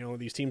great.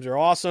 These teams are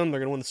awesome. They're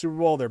going to win the Super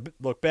Bowl. They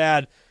look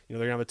bad. They're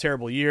going to have a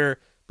terrible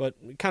year, but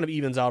it kind of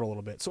evens out a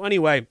little bit. So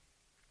anyway,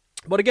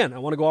 but again, I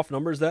want to go off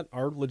numbers that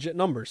are legit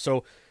numbers.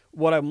 So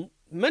what I'm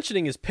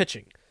mentioning is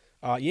pitching.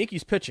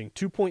 Yankees pitching,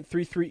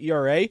 2.33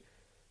 ERA.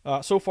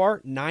 So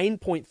far,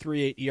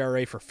 9.38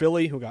 ERA for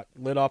Philly, who got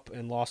lit up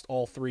and lost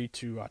all 3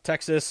 to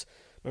Texas.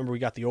 Remember, we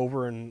got the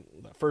over in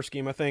the first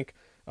game, I think.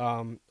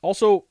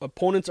 Also,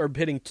 opponents are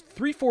hitting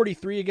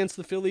 343 against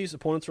the Phillies.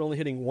 Opponents are only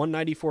hitting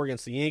 194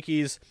 against the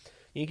Yankees.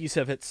 Yankees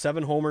have hit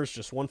 7 homers,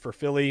 just 1 for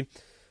Philly.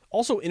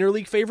 Also,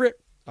 interleague favorite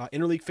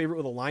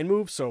with a line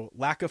move, so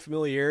lack of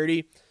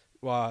familiarity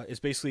is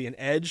basically an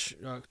edge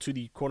to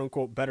the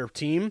quote-unquote better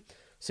team.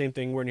 Same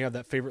thing when you have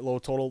that favorite low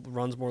total, the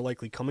run's more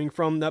likely coming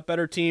from that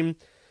better team.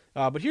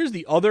 But here's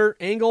the other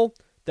angle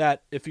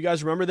that, if you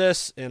guys remember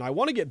this, and I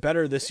want to get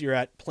better this year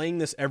at playing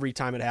this every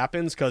time it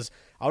happens, because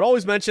I would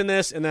always mention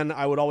this, and then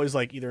I would always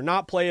either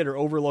not play it or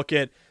overlook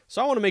it.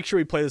 So I want to make sure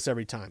we play this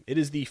every time. It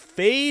is the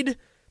fade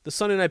the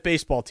Sunday Night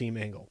Baseball team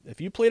angle. If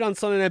you played on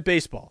Sunday Night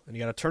Baseball and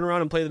you got to turn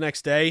around and play the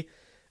next day,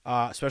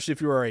 especially if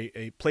you were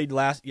played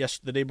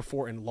the day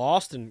before and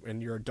lost,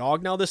 and you're a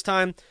dog now this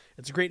time,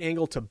 it's a great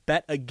angle to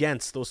bet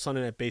against those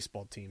Sunday Night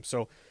Baseball teams.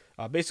 So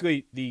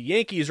basically, the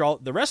Yankees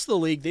the rest of the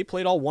league, they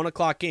played all 1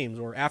 o'clock games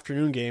or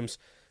afternoon games.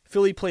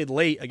 Philly played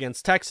late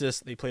against Texas.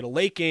 They played a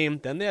late game.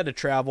 Then they had to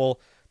travel.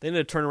 Then they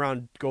had to turn around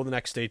and go the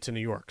next day to New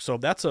York. So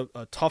that's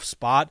a tough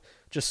spot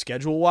just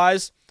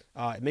schedule-wise.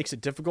 It makes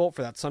it difficult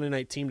for that Sunday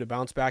night team to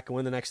bounce back and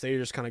win the next day. You're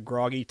just kind of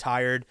groggy,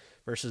 tired,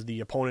 versus the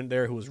opponent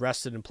there who was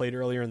rested and played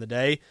earlier in the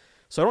day.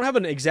 So I don't have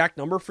an exact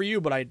number for you,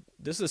 but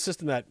this is a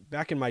system that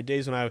back in my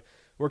days when I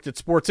worked at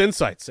Sports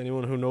Insights,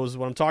 anyone who knows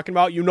what I'm talking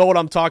about, you know what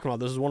I'm talking about.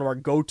 This is one of our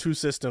go-to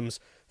systems,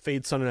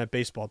 fade Sunday night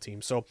baseball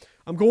team. So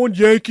I'm going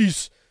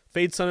Yankees.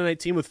 Fade Sunday night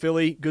team with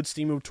Philly. Good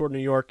steam move toward New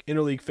York.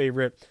 Interleague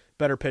favorite.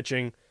 Better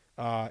pitching.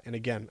 And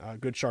again,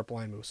 good sharp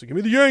line move. So give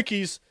me the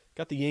Yankees.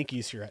 Got the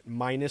Yankees here at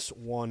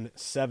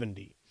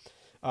 -170.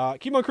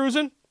 Keep on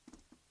cruising.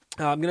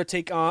 I'm going to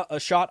take a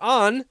shot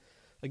on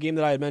a game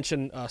that I had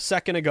mentioned a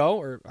second ago,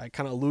 or I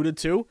kind of alluded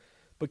to.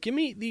 But give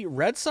me the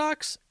Red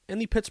Sox and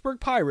the Pittsburgh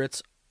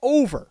Pirates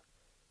over.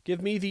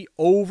 Give me the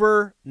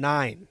over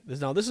 9.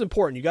 Now, this is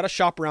important. You got to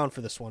shop around for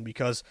this one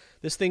because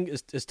this thing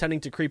is tending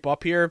to creep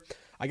up here.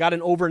 I got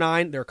an over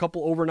 9. There are a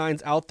couple over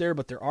 9s out there,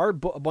 but there are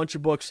a bunch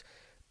of books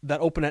that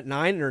open at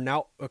 9 and are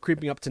now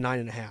creeping up to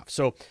 9.5.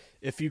 So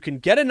if you can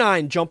get a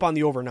 9, jump on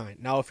the over 9.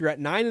 Now, if you're at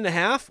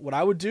 9.5, what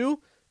I would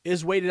do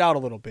is wait it out a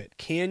little bit.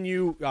 Can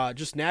you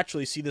just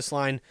naturally see this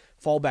line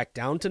fall back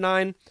down to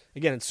 9?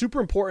 Again, it's super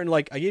important.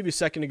 Like I gave you a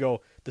second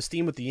ago, the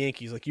steam with the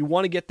Yankees. Like you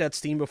want to get that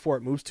steam before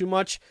it moves too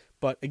much.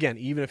 But again,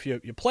 even if you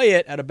play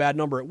it at a bad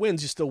number, it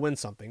wins, you still win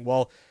something.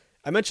 Well,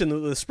 I mentioned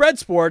the spread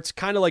sports,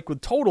 kind of like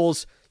with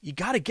totals, you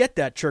got to get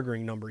that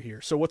triggering number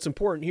here. So what's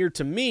important here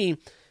to me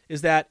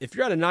is that if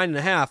you're at a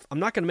 9.5, I'm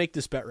not going to make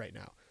this bet right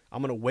now.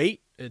 I'm going to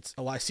wait.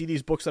 I see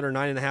these books that are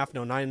 9.5,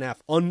 now 9.5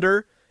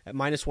 under at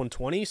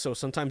 -120. So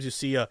sometimes you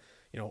see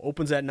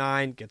opens at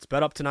 9, gets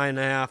bet up to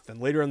 9.5,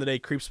 and later in the day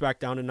creeps back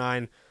down to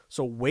 9.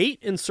 So wait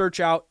and search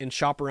out and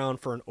shop around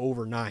for an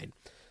over 9.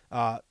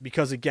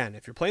 Because again,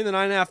 if you're playing the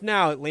 9.5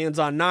 now, it lands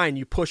on 9,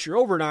 you push your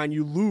over 9,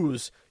 you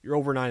lose your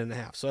over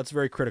 9.5. So that's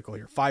very critical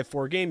here.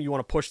 5-4 game, you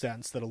want to push that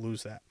instead of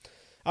lose that.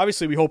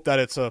 Obviously, we hope that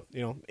it's a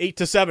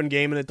 8-7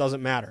 game and it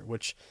doesn't matter,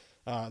 which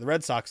the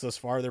Red Sox thus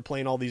far, they're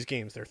playing all these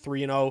games. They're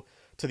 3-0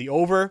 to the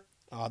over.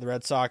 The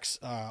Red Sox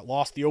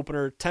lost the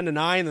opener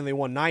 10-9, then they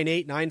won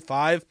 9-8,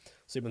 9-5.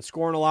 So they've been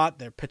scoring a lot.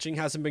 Their pitching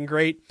hasn't been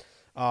great.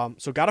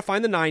 So got to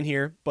find the 9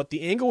 here. But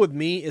the angle with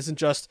me isn't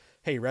just,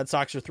 hey, Red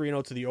Sox are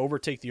 3-0 to the over,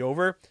 take the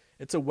over.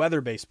 It's a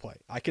weather-based play.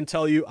 I can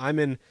tell you I'm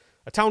in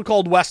a town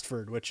called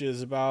Westford, which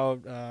is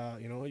about, there's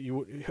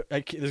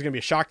going to be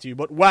a shock to you,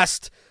 but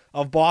west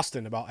of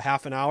Boston, about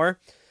half an hour.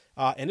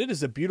 And it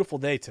is a beautiful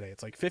day today.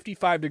 It's like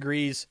 55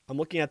 degrees. I'm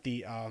looking at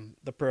the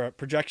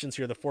projections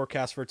here, the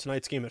forecast for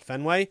tonight's game at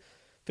Fenway.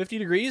 50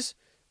 degrees,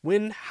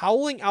 wind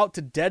howling out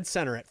to dead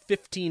center at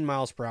 15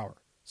 miles per hour.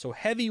 So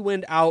heavy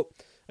wind out.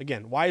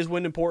 Again, why is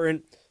wind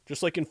important?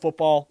 Just like in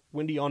football,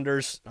 windy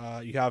unders,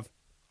 you have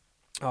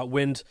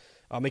wind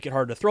make it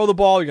hard to throw the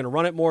ball. You're going to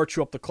run it more,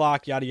 chew up the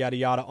clock, yada, yada,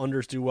 yada.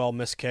 Unders do well,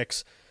 miss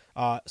kicks.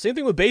 Same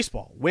thing with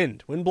baseball.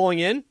 Wind blowing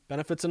in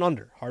benefits an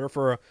under. Harder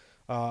for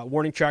a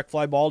warning track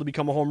fly ball to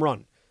become a home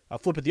run.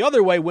 Flip it the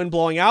other way, wind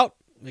blowing out,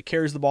 it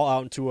carries the ball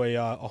out into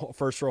a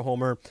first row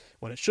homer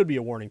when it should be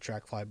a warning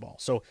track fly ball.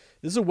 So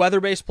this is a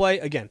weather-based play.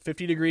 Again,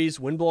 50 degrees,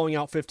 wind blowing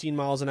out 15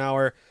 miles an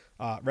hour.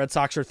 Red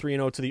Sox are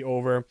 3-0 to the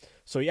over.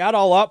 So you add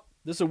all up,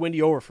 this is a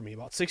windy over for me.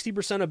 About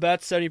 60% of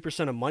bets,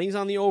 70% of money's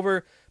on the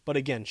over. But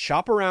again,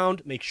 shop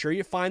around. Make sure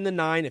you find the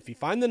 9. If you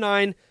find the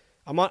 9,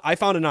 I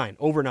found a 9,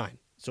 over 9.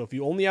 So if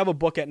you only have a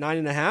book at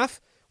 9.5,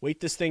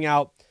 wait this thing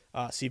out.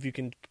 See if you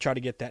can try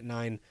to get that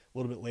 9 a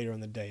little bit later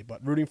in the day.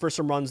 But rooting for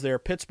some runs there.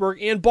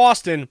 Pittsburgh and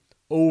Boston,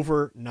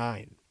 over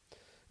 9.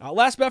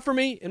 Last bet for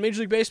me in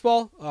Major League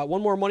Baseball.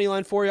 One more money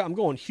line for you. I'm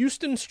going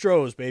Houston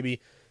Astros,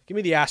 baby. Give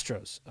me the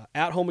Astros.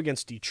 At home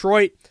against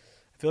Detroit.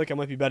 I feel like I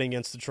might be betting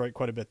against Detroit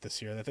quite a bit this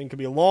year. I think it could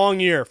be a long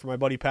year for my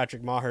buddy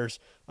Patrick Maher's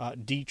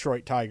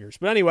Detroit Tigers.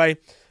 But anyway,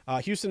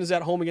 Houston is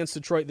at home against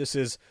Detroit. This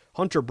is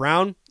Hunter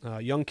Brown,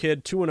 young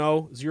kid,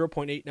 2-0,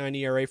 0.89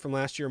 ERA from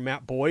last year.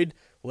 Matt Boyd,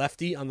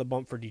 lefty, on the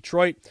bump for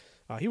Detroit.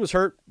 He was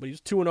hurt, but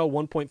he's 2-0,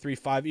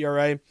 1.35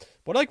 ERA.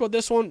 What I like about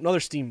this one, another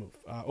steam move.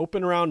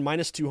 Open around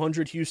minus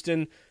 200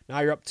 Houston. Now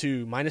you're up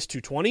to minus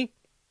 220.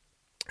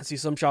 I see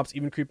some shops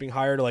even creeping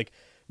higher to like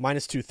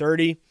minus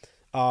 230.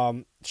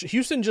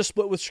 Houston just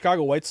split with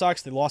Chicago White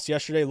Sox. They lost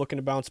yesterday, looking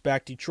to bounce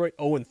back. Detroit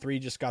 0-3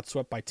 just got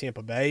swept by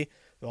Tampa Bay.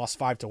 They lost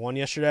 5-1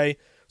 yesterday.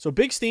 So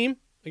big steam.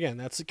 Again,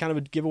 that's kind of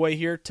a giveaway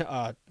here.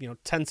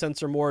 10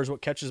 cents or more is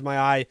what catches my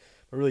eye.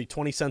 But really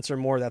 20 cents or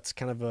more, that's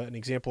kind of an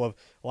example of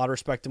a lot of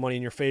respect to money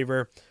in your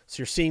favor. So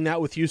you're seeing that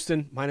with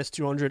Houston, minus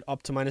 200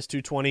 up to minus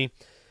 220.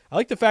 I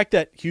like the fact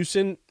that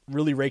Houston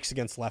really rakes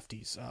against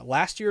lefties.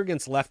 Last year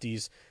against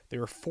lefties, they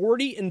were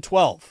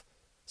 40-12,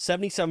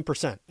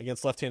 77%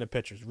 against left-handed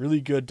pitchers.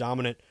 Really good,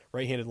 dominant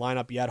right-handed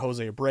lineup. You add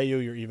Jose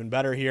Abreu, you're even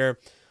better here.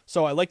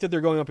 So I like that they're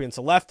going up against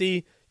a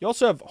lefty. You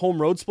also have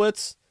home road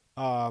splits.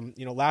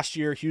 Last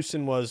year,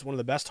 Houston was one of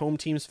the best home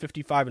teams,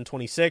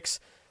 55-26.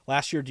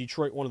 Last year,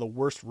 Detroit, one of the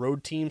worst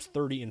road teams,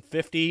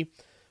 30-50.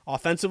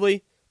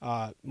 Offensively,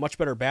 much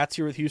better bats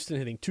here with Houston,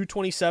 hitting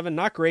 227.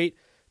 Not great,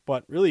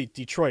 but really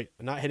Detroit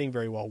not hitting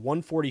very well.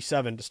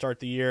 147 to start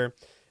the year.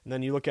 And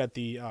then you look at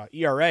the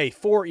ERA,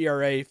 4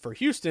 ERA for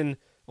Houston,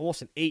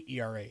 almost an 8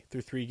 ERA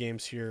through 3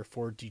 games here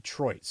for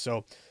Detroit.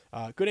 So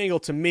good angle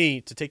to me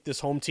to take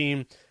this home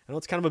team. I know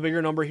it's kind of a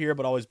bigger number here,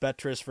 but always bet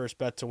Tris first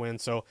bet to win.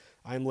 So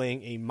I'm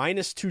laying a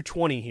minus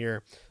 220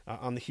 here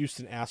on the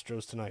Houston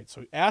Astros tonight.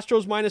 So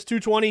Astros minus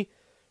 220,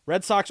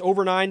 Red Sox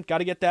over 9, got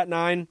to get that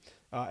 9.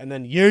 And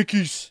then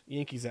Yankees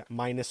at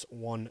minus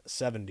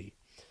 170.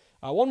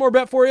 One more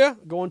bet for you,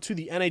 going to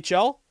the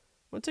NHL.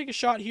 I'm going to take a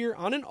shot here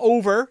on an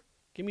over.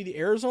 Give me the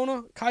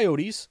Arizona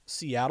Coyotes,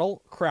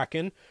 Seattle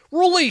Kraken.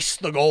 Release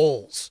the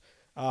goals.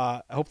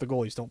 I hope the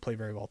goalies don't play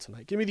very well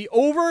tonight. Give me the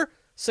over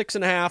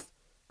 6.5,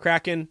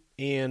 Kraken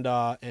and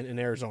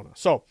Arizona.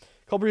 So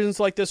a couple reasons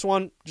like this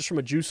one, just from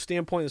a juice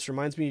standpoint. This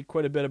reminds me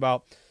quite a bit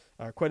about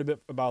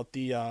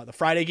the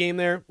Friday game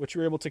there, which we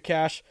were able to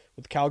cash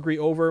with Calgary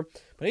over.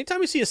 But anytime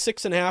you see a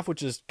 6.5,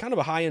 which is kind of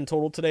a high end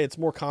total today, it's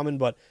more common,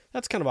 but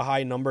that's kind of a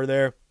high number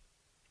there.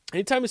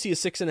 Anytime you see a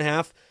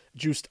 6.5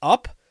 juiced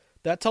up,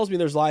 that tells me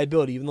there's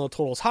liability, even though the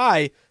total is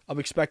high, of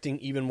expecting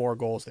even more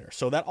goals there.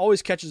 So that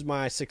always catches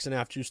my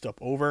 6.5 juiced up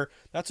over.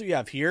 That's what you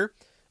have here.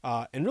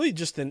 And really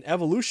just an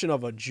evolution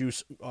of a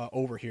juice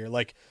over here.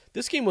 Like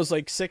this game was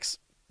like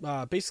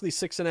basically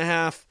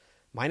 6.5,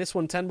 minus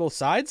 110 both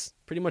sides,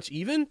 pretty much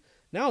even.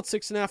 Now it's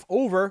 6.5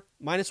 over,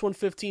 minus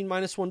 115,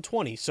 minus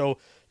 120. So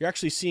you're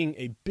actually seeing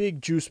a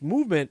big juice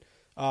movement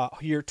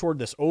here toward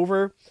this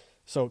over.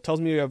 So it tells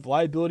me you have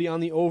liability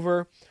on the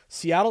over.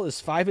 Seattle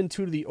is 5-2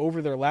 to the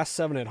over their last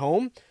 7 at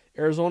home.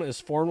 Arizona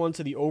is 4-1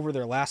 to the over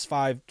their last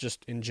 5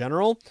 just in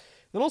general.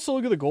 Then also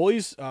look at the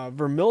goalies.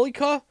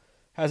 Vermilica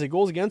has a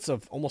goals against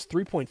of almost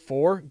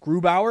 3.4.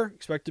 Grubauer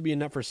expected to be in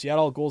net for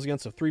Seattle, goals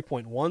against of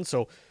 3.1.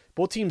 So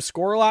both teams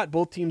score a lot.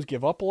 Both teams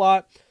give up a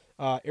lot.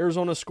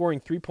 Arizona scoring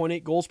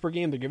 3.8 goals per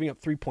game. They're giving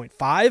up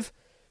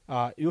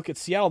 3.5. You look at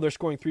Seattle, they're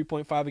scoring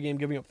 3.5 a game,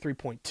 giving up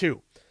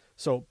 3.2.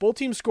 So both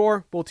teams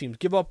score, both teams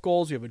give up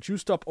goals. You have a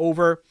juiced up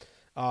over.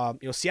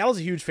 Seattle's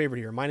a huge favorite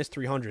here, minus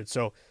 300.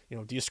 So,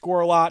 do you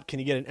score a lot? Can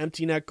you get an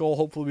empty net goal?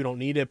 Hopefully we don't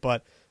need it,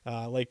 but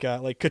like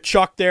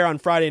Kachuk there on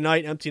Friday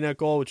night, empty net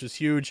goal, which is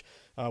huge.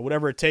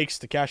 Whatever it takes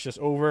to cash this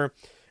over.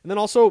 And then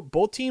also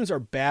both teams are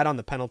bad on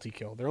the penalty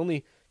kill. They're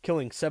only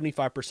killing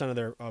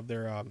 75%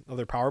 of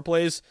their power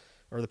plays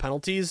or the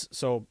penalties.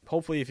 So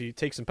hopefully if you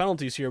take some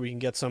penalties here, we can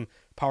get some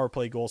power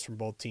play goals from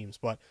both teams.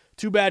 But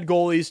 2 bad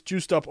goalies,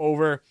 juiced up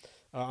over.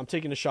 I'm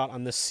taking a shot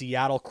on this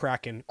Seattle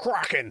Kraken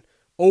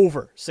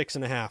over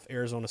 6.5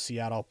 Arizona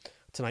Seattle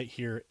tonight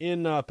here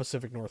in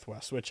Pacific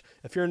Northwest, which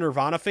if you're a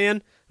Nirvana fan, I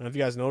don't know if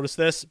you guys noticed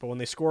this, but when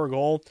they score a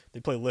goal, they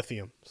play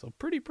Lithium. So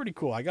pretty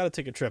cool. I got to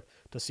take a trip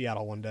to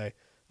Seattle one day.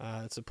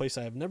 It's a place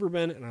I have never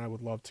been and I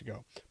would love to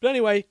go. But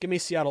anyway, give me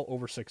Seattle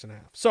over 6.5.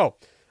 So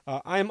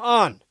I am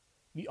on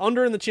the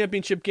under in the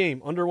championship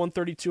game, under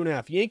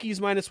 132.5. Yankees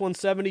minus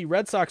 170,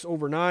 Red Sox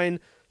over 9,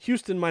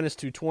 Houston minus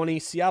 220,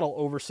 Seattle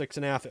over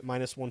 6.5 at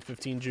minus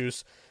 115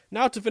 juice.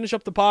 Now to finish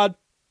up the pod,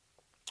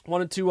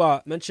 wanted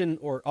to mention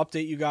or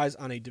update you guys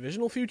on a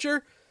divisional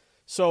future.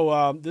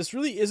 So this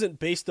really isn't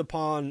based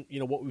upon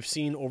what we've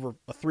seen over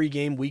a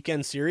 3-game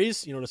weekend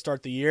series, to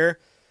start the year,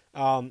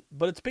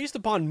 but it's based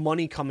upon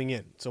money coming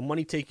in. So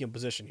money taking a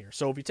position here.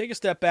 So if you take a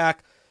step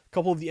back, a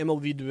couple of the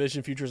MLB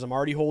division futures I'm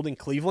already holding.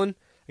 Cleveland,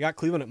 I got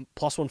Cleveland at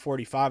plus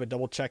 145. I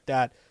double checked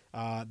that.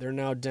 They're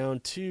now down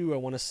to, I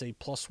want to say,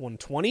 plus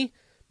 120.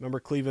 Remember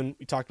Cleveland,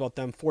 we talked about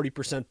them,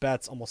 40%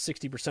 bets, almost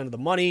 60% of the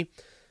money.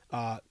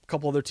 A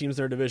couple other teams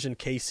in their division,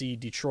 KC,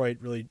 Detroit,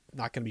 really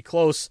not going to be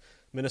close.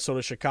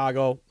 Minnesota,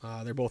 Chicago,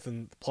 they're both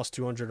in plus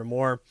 200 or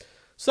more.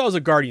 So that was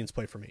a Guardians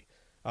play for me.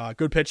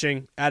 Good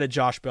pitching, added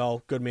Josh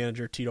Bell, good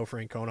manager, Tito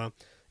Francona,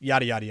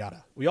 yada, yada,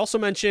 yada. We also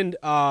mentioned,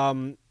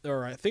 or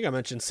I think I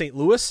mentioned St.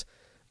 Louis.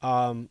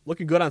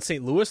 Looking good on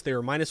St. Louis. They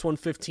were minus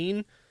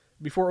 115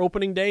 before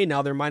opening day.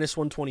 Now they're minus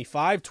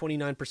 125,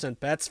 29%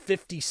 bets,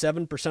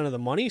 57% of the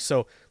money.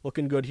 So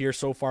looking good here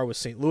so far with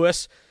St.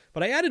 Louis.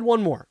 But I added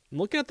one more. I'm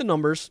looking at the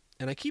numbers,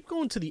 and I keep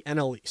going to the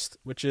NL East,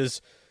 which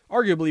is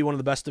arguably one of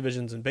the best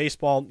divisions in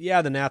baseball.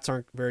 Yeah, the Nats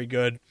aren't very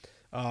good.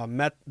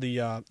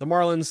 The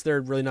Marlins,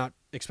 they're really not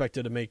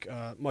expected to make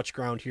much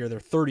ground here. They're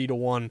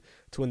 30-1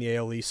 to win the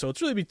AL East, so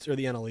it's really or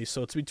the NL East.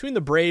 So it's between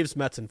the Braves,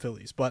 Mets, and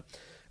Phillies. But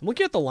I'm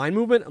looking at the line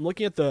movement. I'm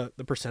looking at the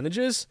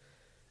percentages.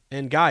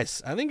 And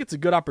guys, I think it's a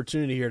good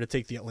opportunity here to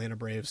take the Atlanta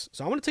Braves.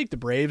 So I'm going to take the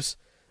Braves.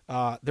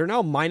 They're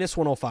now minus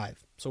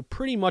 105. So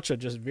pretty much a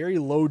just very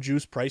low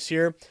juice price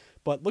here.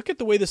 But look at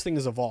the way this thing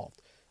has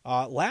evolved.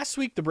 Last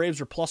week, the Braves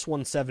were plus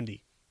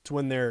 170 to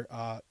win their,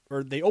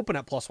 or they open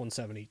at plus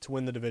 170 to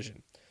win the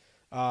division.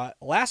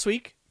 Last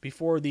week,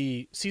 before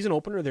the season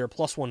opener, they were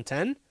plus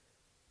 110.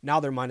 Now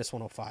they're minus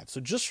 105. So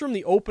just from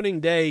the opening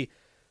day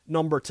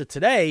number to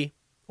today,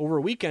 over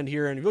a weekend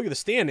here, and if you look at the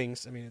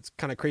standings, I mean, it's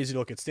kind of crazy to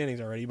look at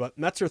standings already, but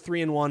Mets are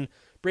 3-1,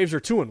 Braves are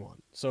 2-1.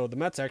 So the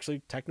Mets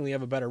actually technically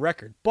have a better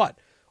record, but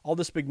all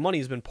this big money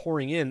has been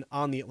pouring in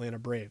on the Atlanta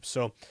Braves.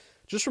 So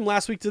just from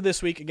last week to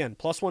this week, again,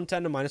 plus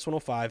 110 to minus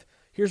 105.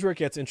 Here's where it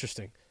gets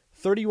interesting.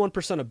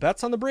 31% of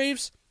bets on the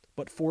Braves,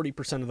 but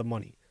 40% of the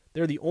money.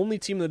 They're the only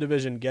team in the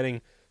division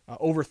getting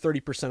over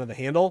 30% of the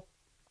handle.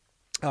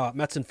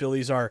 Mets and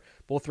Phillies are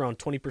both around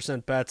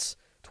 20% bets,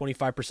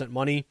 25%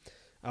 money.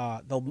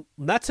 The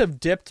Mets have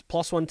dipped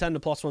plus 110 to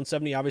plus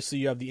 170. Obviously,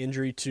 you have the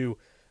injury to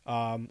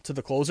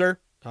the closer,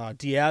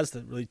 Diaz,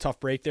 the really tough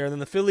break there. And then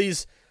the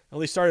Phillies,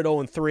 they started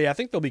 0-3. I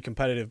think they'll be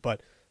competitive,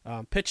 but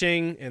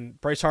pitching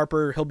and Bryce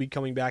Harper, he'll be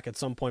coming back at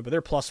some point, but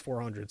they're plus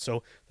 400,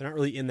 so they're not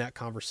really in that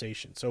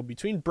conversation. So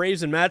between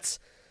Braves and Mets,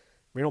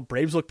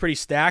 Braves look pretty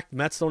stacked.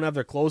 Mets don't have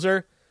their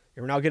closer.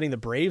 You're now getting the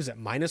Braves at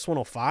minus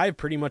 105,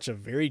 pretty much a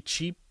very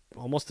cheap,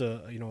 almost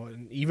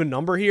an even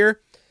number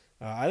here.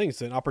 I think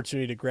it's an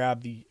opportunity to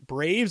grab the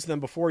Braves. Then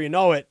before you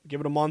know it, give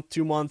it a month,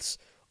 2 months,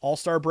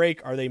 All-Star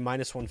break. Are they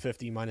minus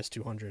 150, minus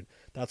 200?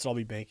 That's what I'll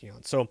be banking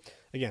on. So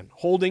again,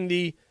 holding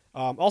the.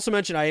 Also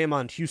mentioned I am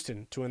on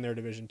Houston to win their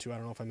division too. I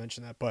don't know if I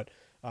mentioned that, but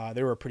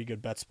they were a pretty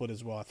good bet split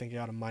as well. I think they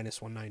got a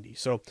minus 190.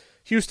 So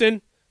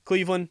Houston,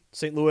 Cleveland,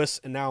 St.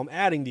 Louis, and now I'm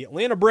adding the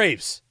Atlanta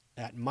Braves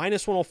at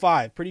minus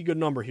 105. Pretty good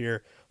number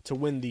here to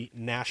win the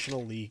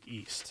National League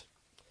East.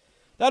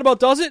 That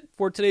about does it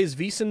for today's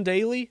VSiN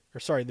the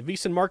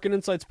VSiN Market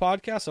Insights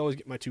podcast. I always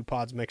get my two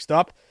pods mixed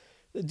up.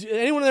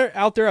 Anyone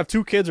out there have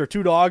 2 kids or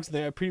 2 dogs?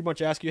 They pretty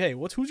much ask you, hey,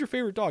 who's your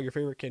favorite dog, your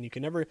favorite kid? You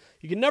can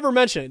never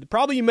mention it.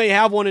 Probably you may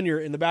have one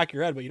in the back of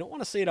your head, but you don't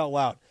want to say it out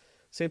loud.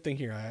 Same thing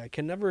here. I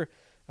can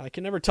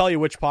never tell you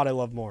which pod I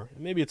love more.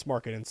 Maybe it's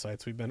Market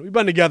Insights. We've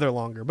been together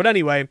longer. But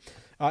anyway,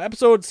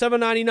 episode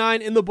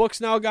 799 in the books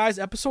now, guys.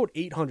 Episode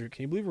 800.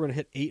 Can you believe we're going to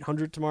hit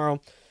 800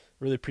 tomorrow?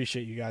 Really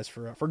appreciate you guys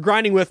for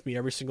grinding with me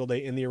every single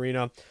day in the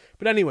arena.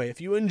 But anyway,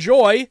 if you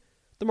enjoy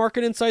the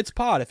Market Insights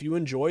pod, if you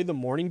enjoy the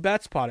morning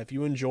bets pod, if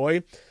you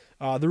enjoy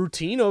the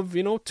routine of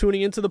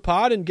tuning into the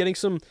pod and getting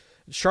some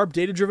sharp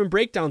data-driven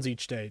breakdowns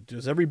each day,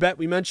 does every bet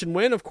we mention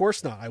win? Of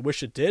course not. I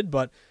wish it did,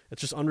 but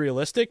it's just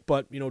unrealistic.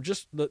 But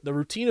just the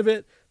routine of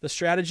it, the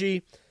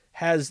strategy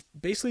has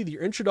basically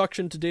your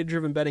introduction to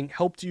data-driven betting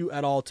helped you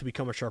at all to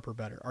become a sharper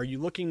bettor? Are you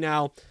looking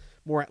now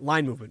more at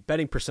line movement,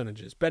 betting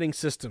percentages, betting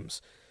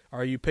systems?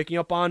 Are you picking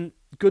up on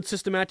good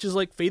system matches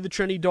like Fade the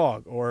Trendy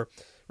Dog or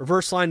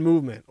reverse line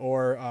movement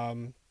or a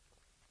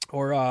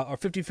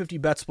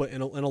 50-50 bet split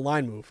in a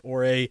line move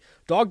or a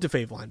dog to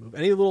fave line move?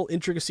 Any little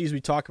intricacies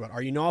we talk about.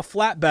 Are you now a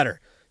flat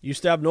bettor? You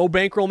used to have no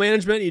bankroll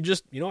management. You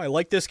just, I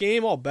like this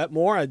game. I'll bet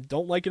more. I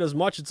don't like it as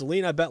much. It's a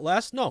lean. I bet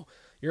less. No,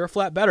 you're a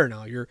flat bettor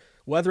now. You're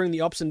weathering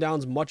the ups and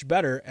downs much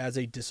better as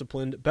a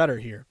disciplined bettor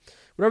here.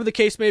 Whatever the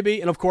case may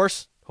be, and of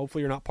course,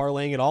 hopefully you're not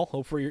parlaying at all.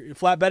 Hopefully your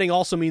flat betting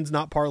also means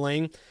not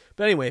parlaying.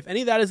 But anyway, if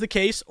any of that is the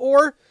case,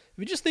 or if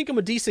you just think I'm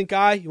a decent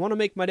guy, you want to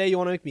make my day, you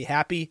want to make me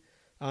happy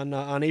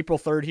on April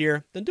 3rd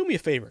here, then do me a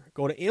favor.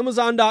 Go to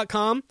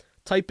Amazon.com,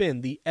 type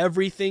in the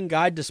Everything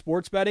Guide to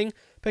Sports Betting,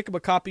 pick up a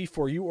copy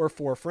for you or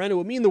for a friend. It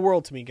would mean the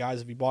world to me,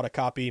 guys, if you bought a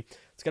copy.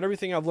 It's got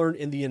everything I've learned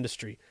in the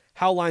industry,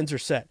 how lines are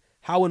set,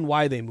 how and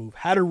why they move,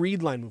 how to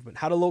read line movement,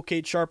 how to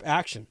locate sharp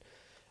action,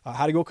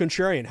 how to go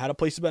contrarian, how to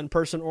place a bet in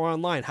person or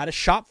online, how to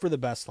shop for the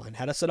best line,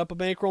 how to set up a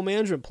bankroll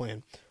management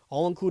plan,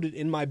 all included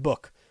in my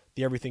book,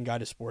 The Everything Guide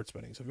to Sports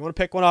Betting. So if you want to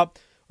pick one up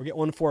or get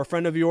one for a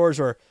friend of yours,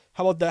 or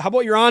how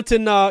about your aunt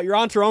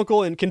or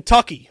uncle in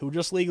Kentucky who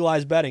just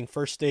legalized betting,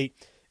 first state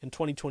in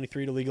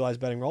 2023 to legalize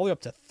betting. We're all the way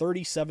up to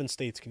 37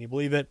 states. Can you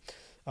believe it?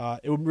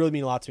 It would really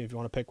mean a lot to me if you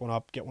want to pick one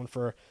up, get one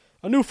for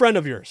a new friend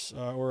of yours,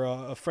 or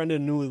a friend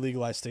in a newly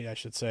legalized state, I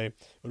should say. It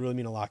would really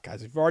mean a lot,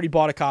 guys. If you've already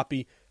bought a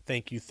copy,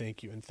 thank you,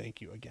 and thank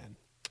you again.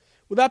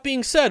 With that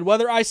being said,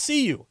 whether I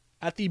see you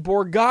at the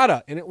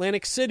Borgata in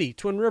Atlantic City,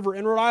 Twin River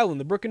in Rhode Island,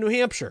 the Brook in New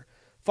Hampshire,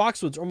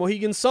 Foxwoods or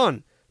Mohegan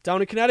Sun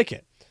down in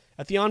Connecticut,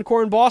 at the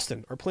Encore in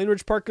Boston, or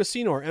Plainridge Park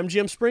Casino, or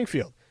MGM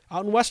Springfield,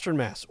 out in Western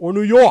Mass, or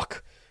New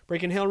York,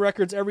 breaking hail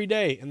records every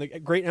day in the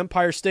great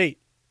Empire State,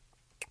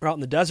 or out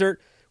in the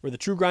desert, where the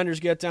true grinders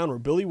get down, where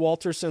Billy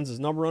Walters sends his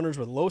number runners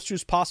where the lowest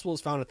juice possible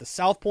is found at the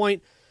South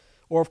Point,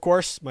 or, of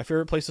course, my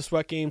favorite place to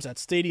sweat games at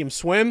Stadium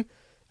Swim,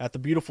 at the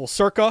beautiful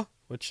Circa,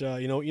 which,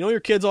 your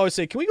kids always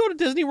say, can we go to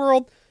Disney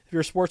World? If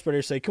you're a sports bettor,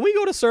 you say, can we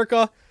go to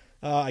Circa?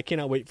 I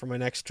cannot wait for my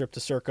next trip to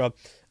Circa.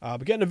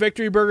 But getting a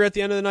victory burger at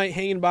the end of the night,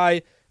 hanging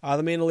by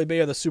the Mandalay Bay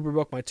or the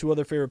Superbook, my two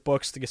other favorite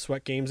books to get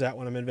sweat games at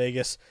when I'm in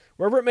Vegas.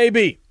 Wherever it may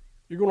be,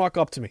 you're going to walk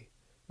up to me.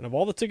 And of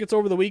all the tickets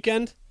over the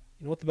weekend,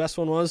 you know what the best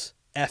one was?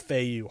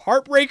 FAU.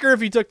 Heartbreaker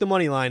if you took the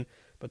money line,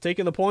 but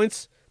taking the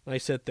points,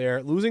 nice hit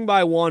there. Losing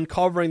by 1,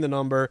 covering the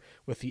number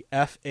with the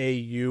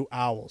FAU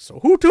Owls. So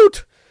hoot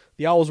hoot,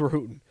 the Owls were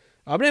hooting.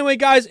 But anyway,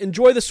 guys,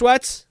 enjoy the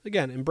sweats.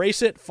 Again,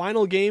 embrace it.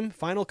 Final game,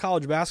 final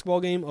college basketball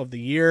game of the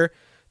year.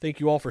 Thank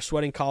you all for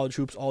sweating college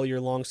hoops all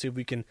year long. See if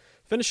we can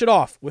finish it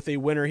off with a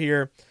winner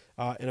here.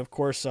 And of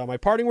course, my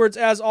parting words,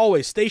 as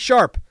always, stay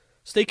sharp,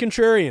 stay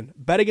contrarian,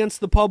 bet against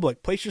the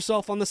public, place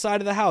yourself on the side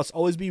of the house,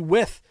 always be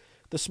with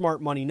the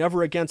smart money,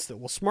 never against it.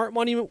 Will smart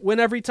money win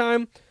every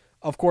time?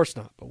 Of course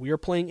not, but we are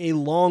playing a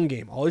long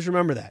game. Always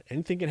remember that.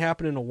 Anything can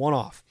happen in a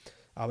one-off.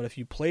 But if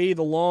you play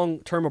the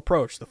long-term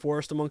approach, the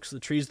forest amongst the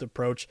trees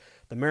approach,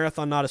 the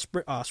marathon, not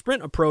a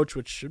sprint approach,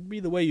 which should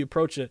be the way you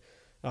approach it,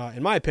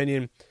 in my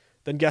opinion,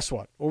 then guess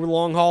what? Over the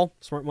long haul,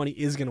 smart money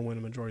is going to win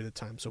a majority of the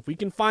time. So if we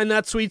can find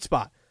that sweet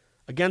spot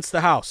against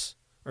the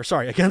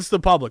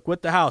public,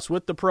 with the house,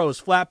 with the pros,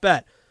 flat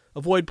bet,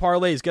 avoid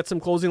parlays, get some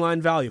closing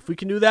line value. If we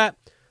can do that,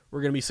 we're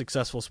going to be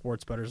successful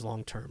sports bettors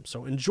long-term.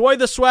 So enjoy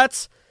the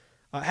sweats.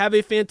 Have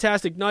a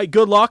fantastic night.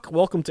 Good luck.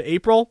 Welcome to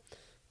April.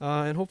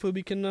 And hopefully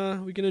we can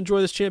enjoy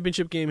this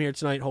championship game here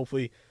tonight.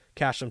 Hopefully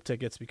cash some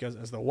tickets because,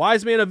 as the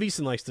wise man of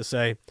Easton likes to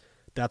say,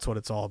 that's what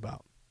it's all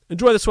about.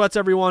 Enjoy the sweats,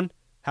 everyone.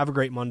 Have a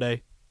great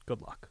Monday.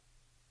 Good luck.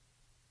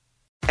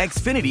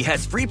 Xfinity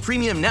has free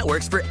premium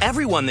networks for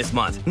everyone this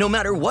month, no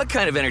matter what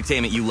kind of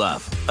entertainment you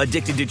love.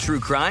 Addicted to true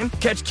crime?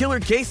 Catch killer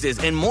cases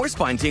and more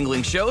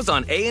spine-tingling shows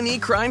on A&E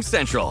Crime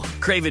Central.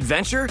 Crave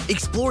adventure?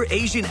 Explore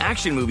Asian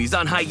action movies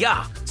on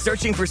Hi-Ya.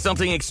 Searching for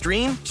something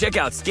extreme? Check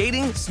out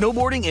skating,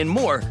 snowboarding, and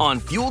more on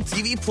Fuel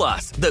TV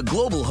Plus, the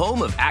global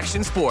home of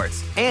action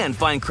sports. And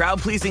find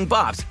crowd-pleasing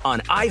bops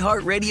on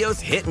iHeartRadio's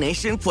Hit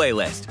Nation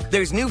playlist.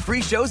 There's new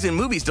free shows and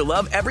movies to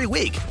love every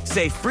week.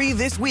 Say free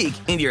this week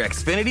in your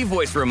Xfinity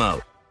voice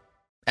remote.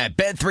 At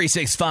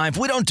Bet365,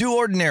 we don't do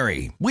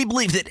ordinary. We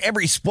believe that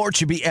every sport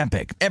should be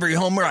epic. Every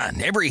home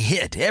run, every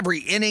hit, every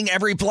inning,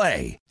 every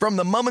play. From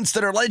the moments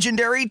that are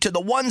legendary to the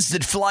ones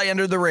that fly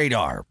under the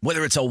radar.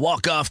 Whether it's a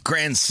walk-off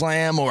grand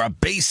slam or a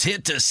base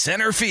hit to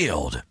center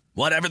field.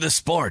 Whatever the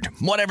sport,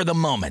 whatever the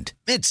moment.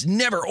 It's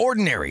never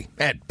ordinary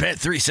at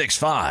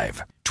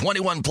Bet365.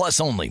 21 plus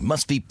only.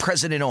 Must be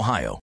present in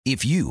Ohio.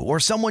 If you or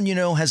someone you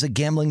know has a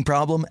gambling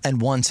problem and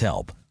wants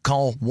help,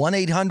 call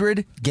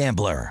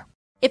 1-800-GAMBLER.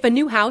 If a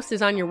new house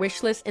is on your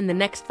wish list in the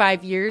next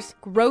 5 years,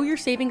 grow your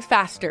savings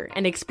faster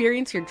and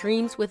experience your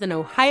dreams with an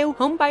Ohio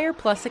Homebuyer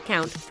Plus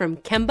account from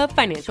Kemba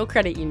Financial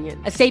Credit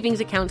Union. A savings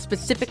account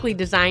specifically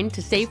designed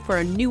to save for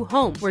a new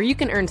home where you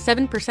can earn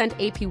 7%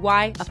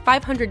 APY,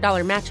 a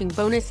 $500 matching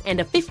bonus,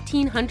 and a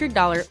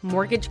 $1,500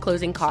 mortgage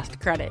closing cost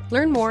credit.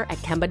 Learn more at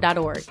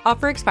Kemba.org.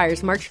 Offer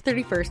expires March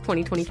 31st,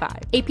 2025.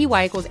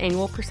 APY equals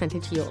annual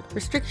percentage yield.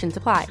 Restrictions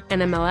apply.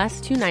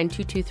 NMLS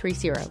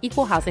 292230.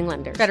 Equal housing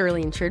lender.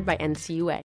 Federally insured by NCUA.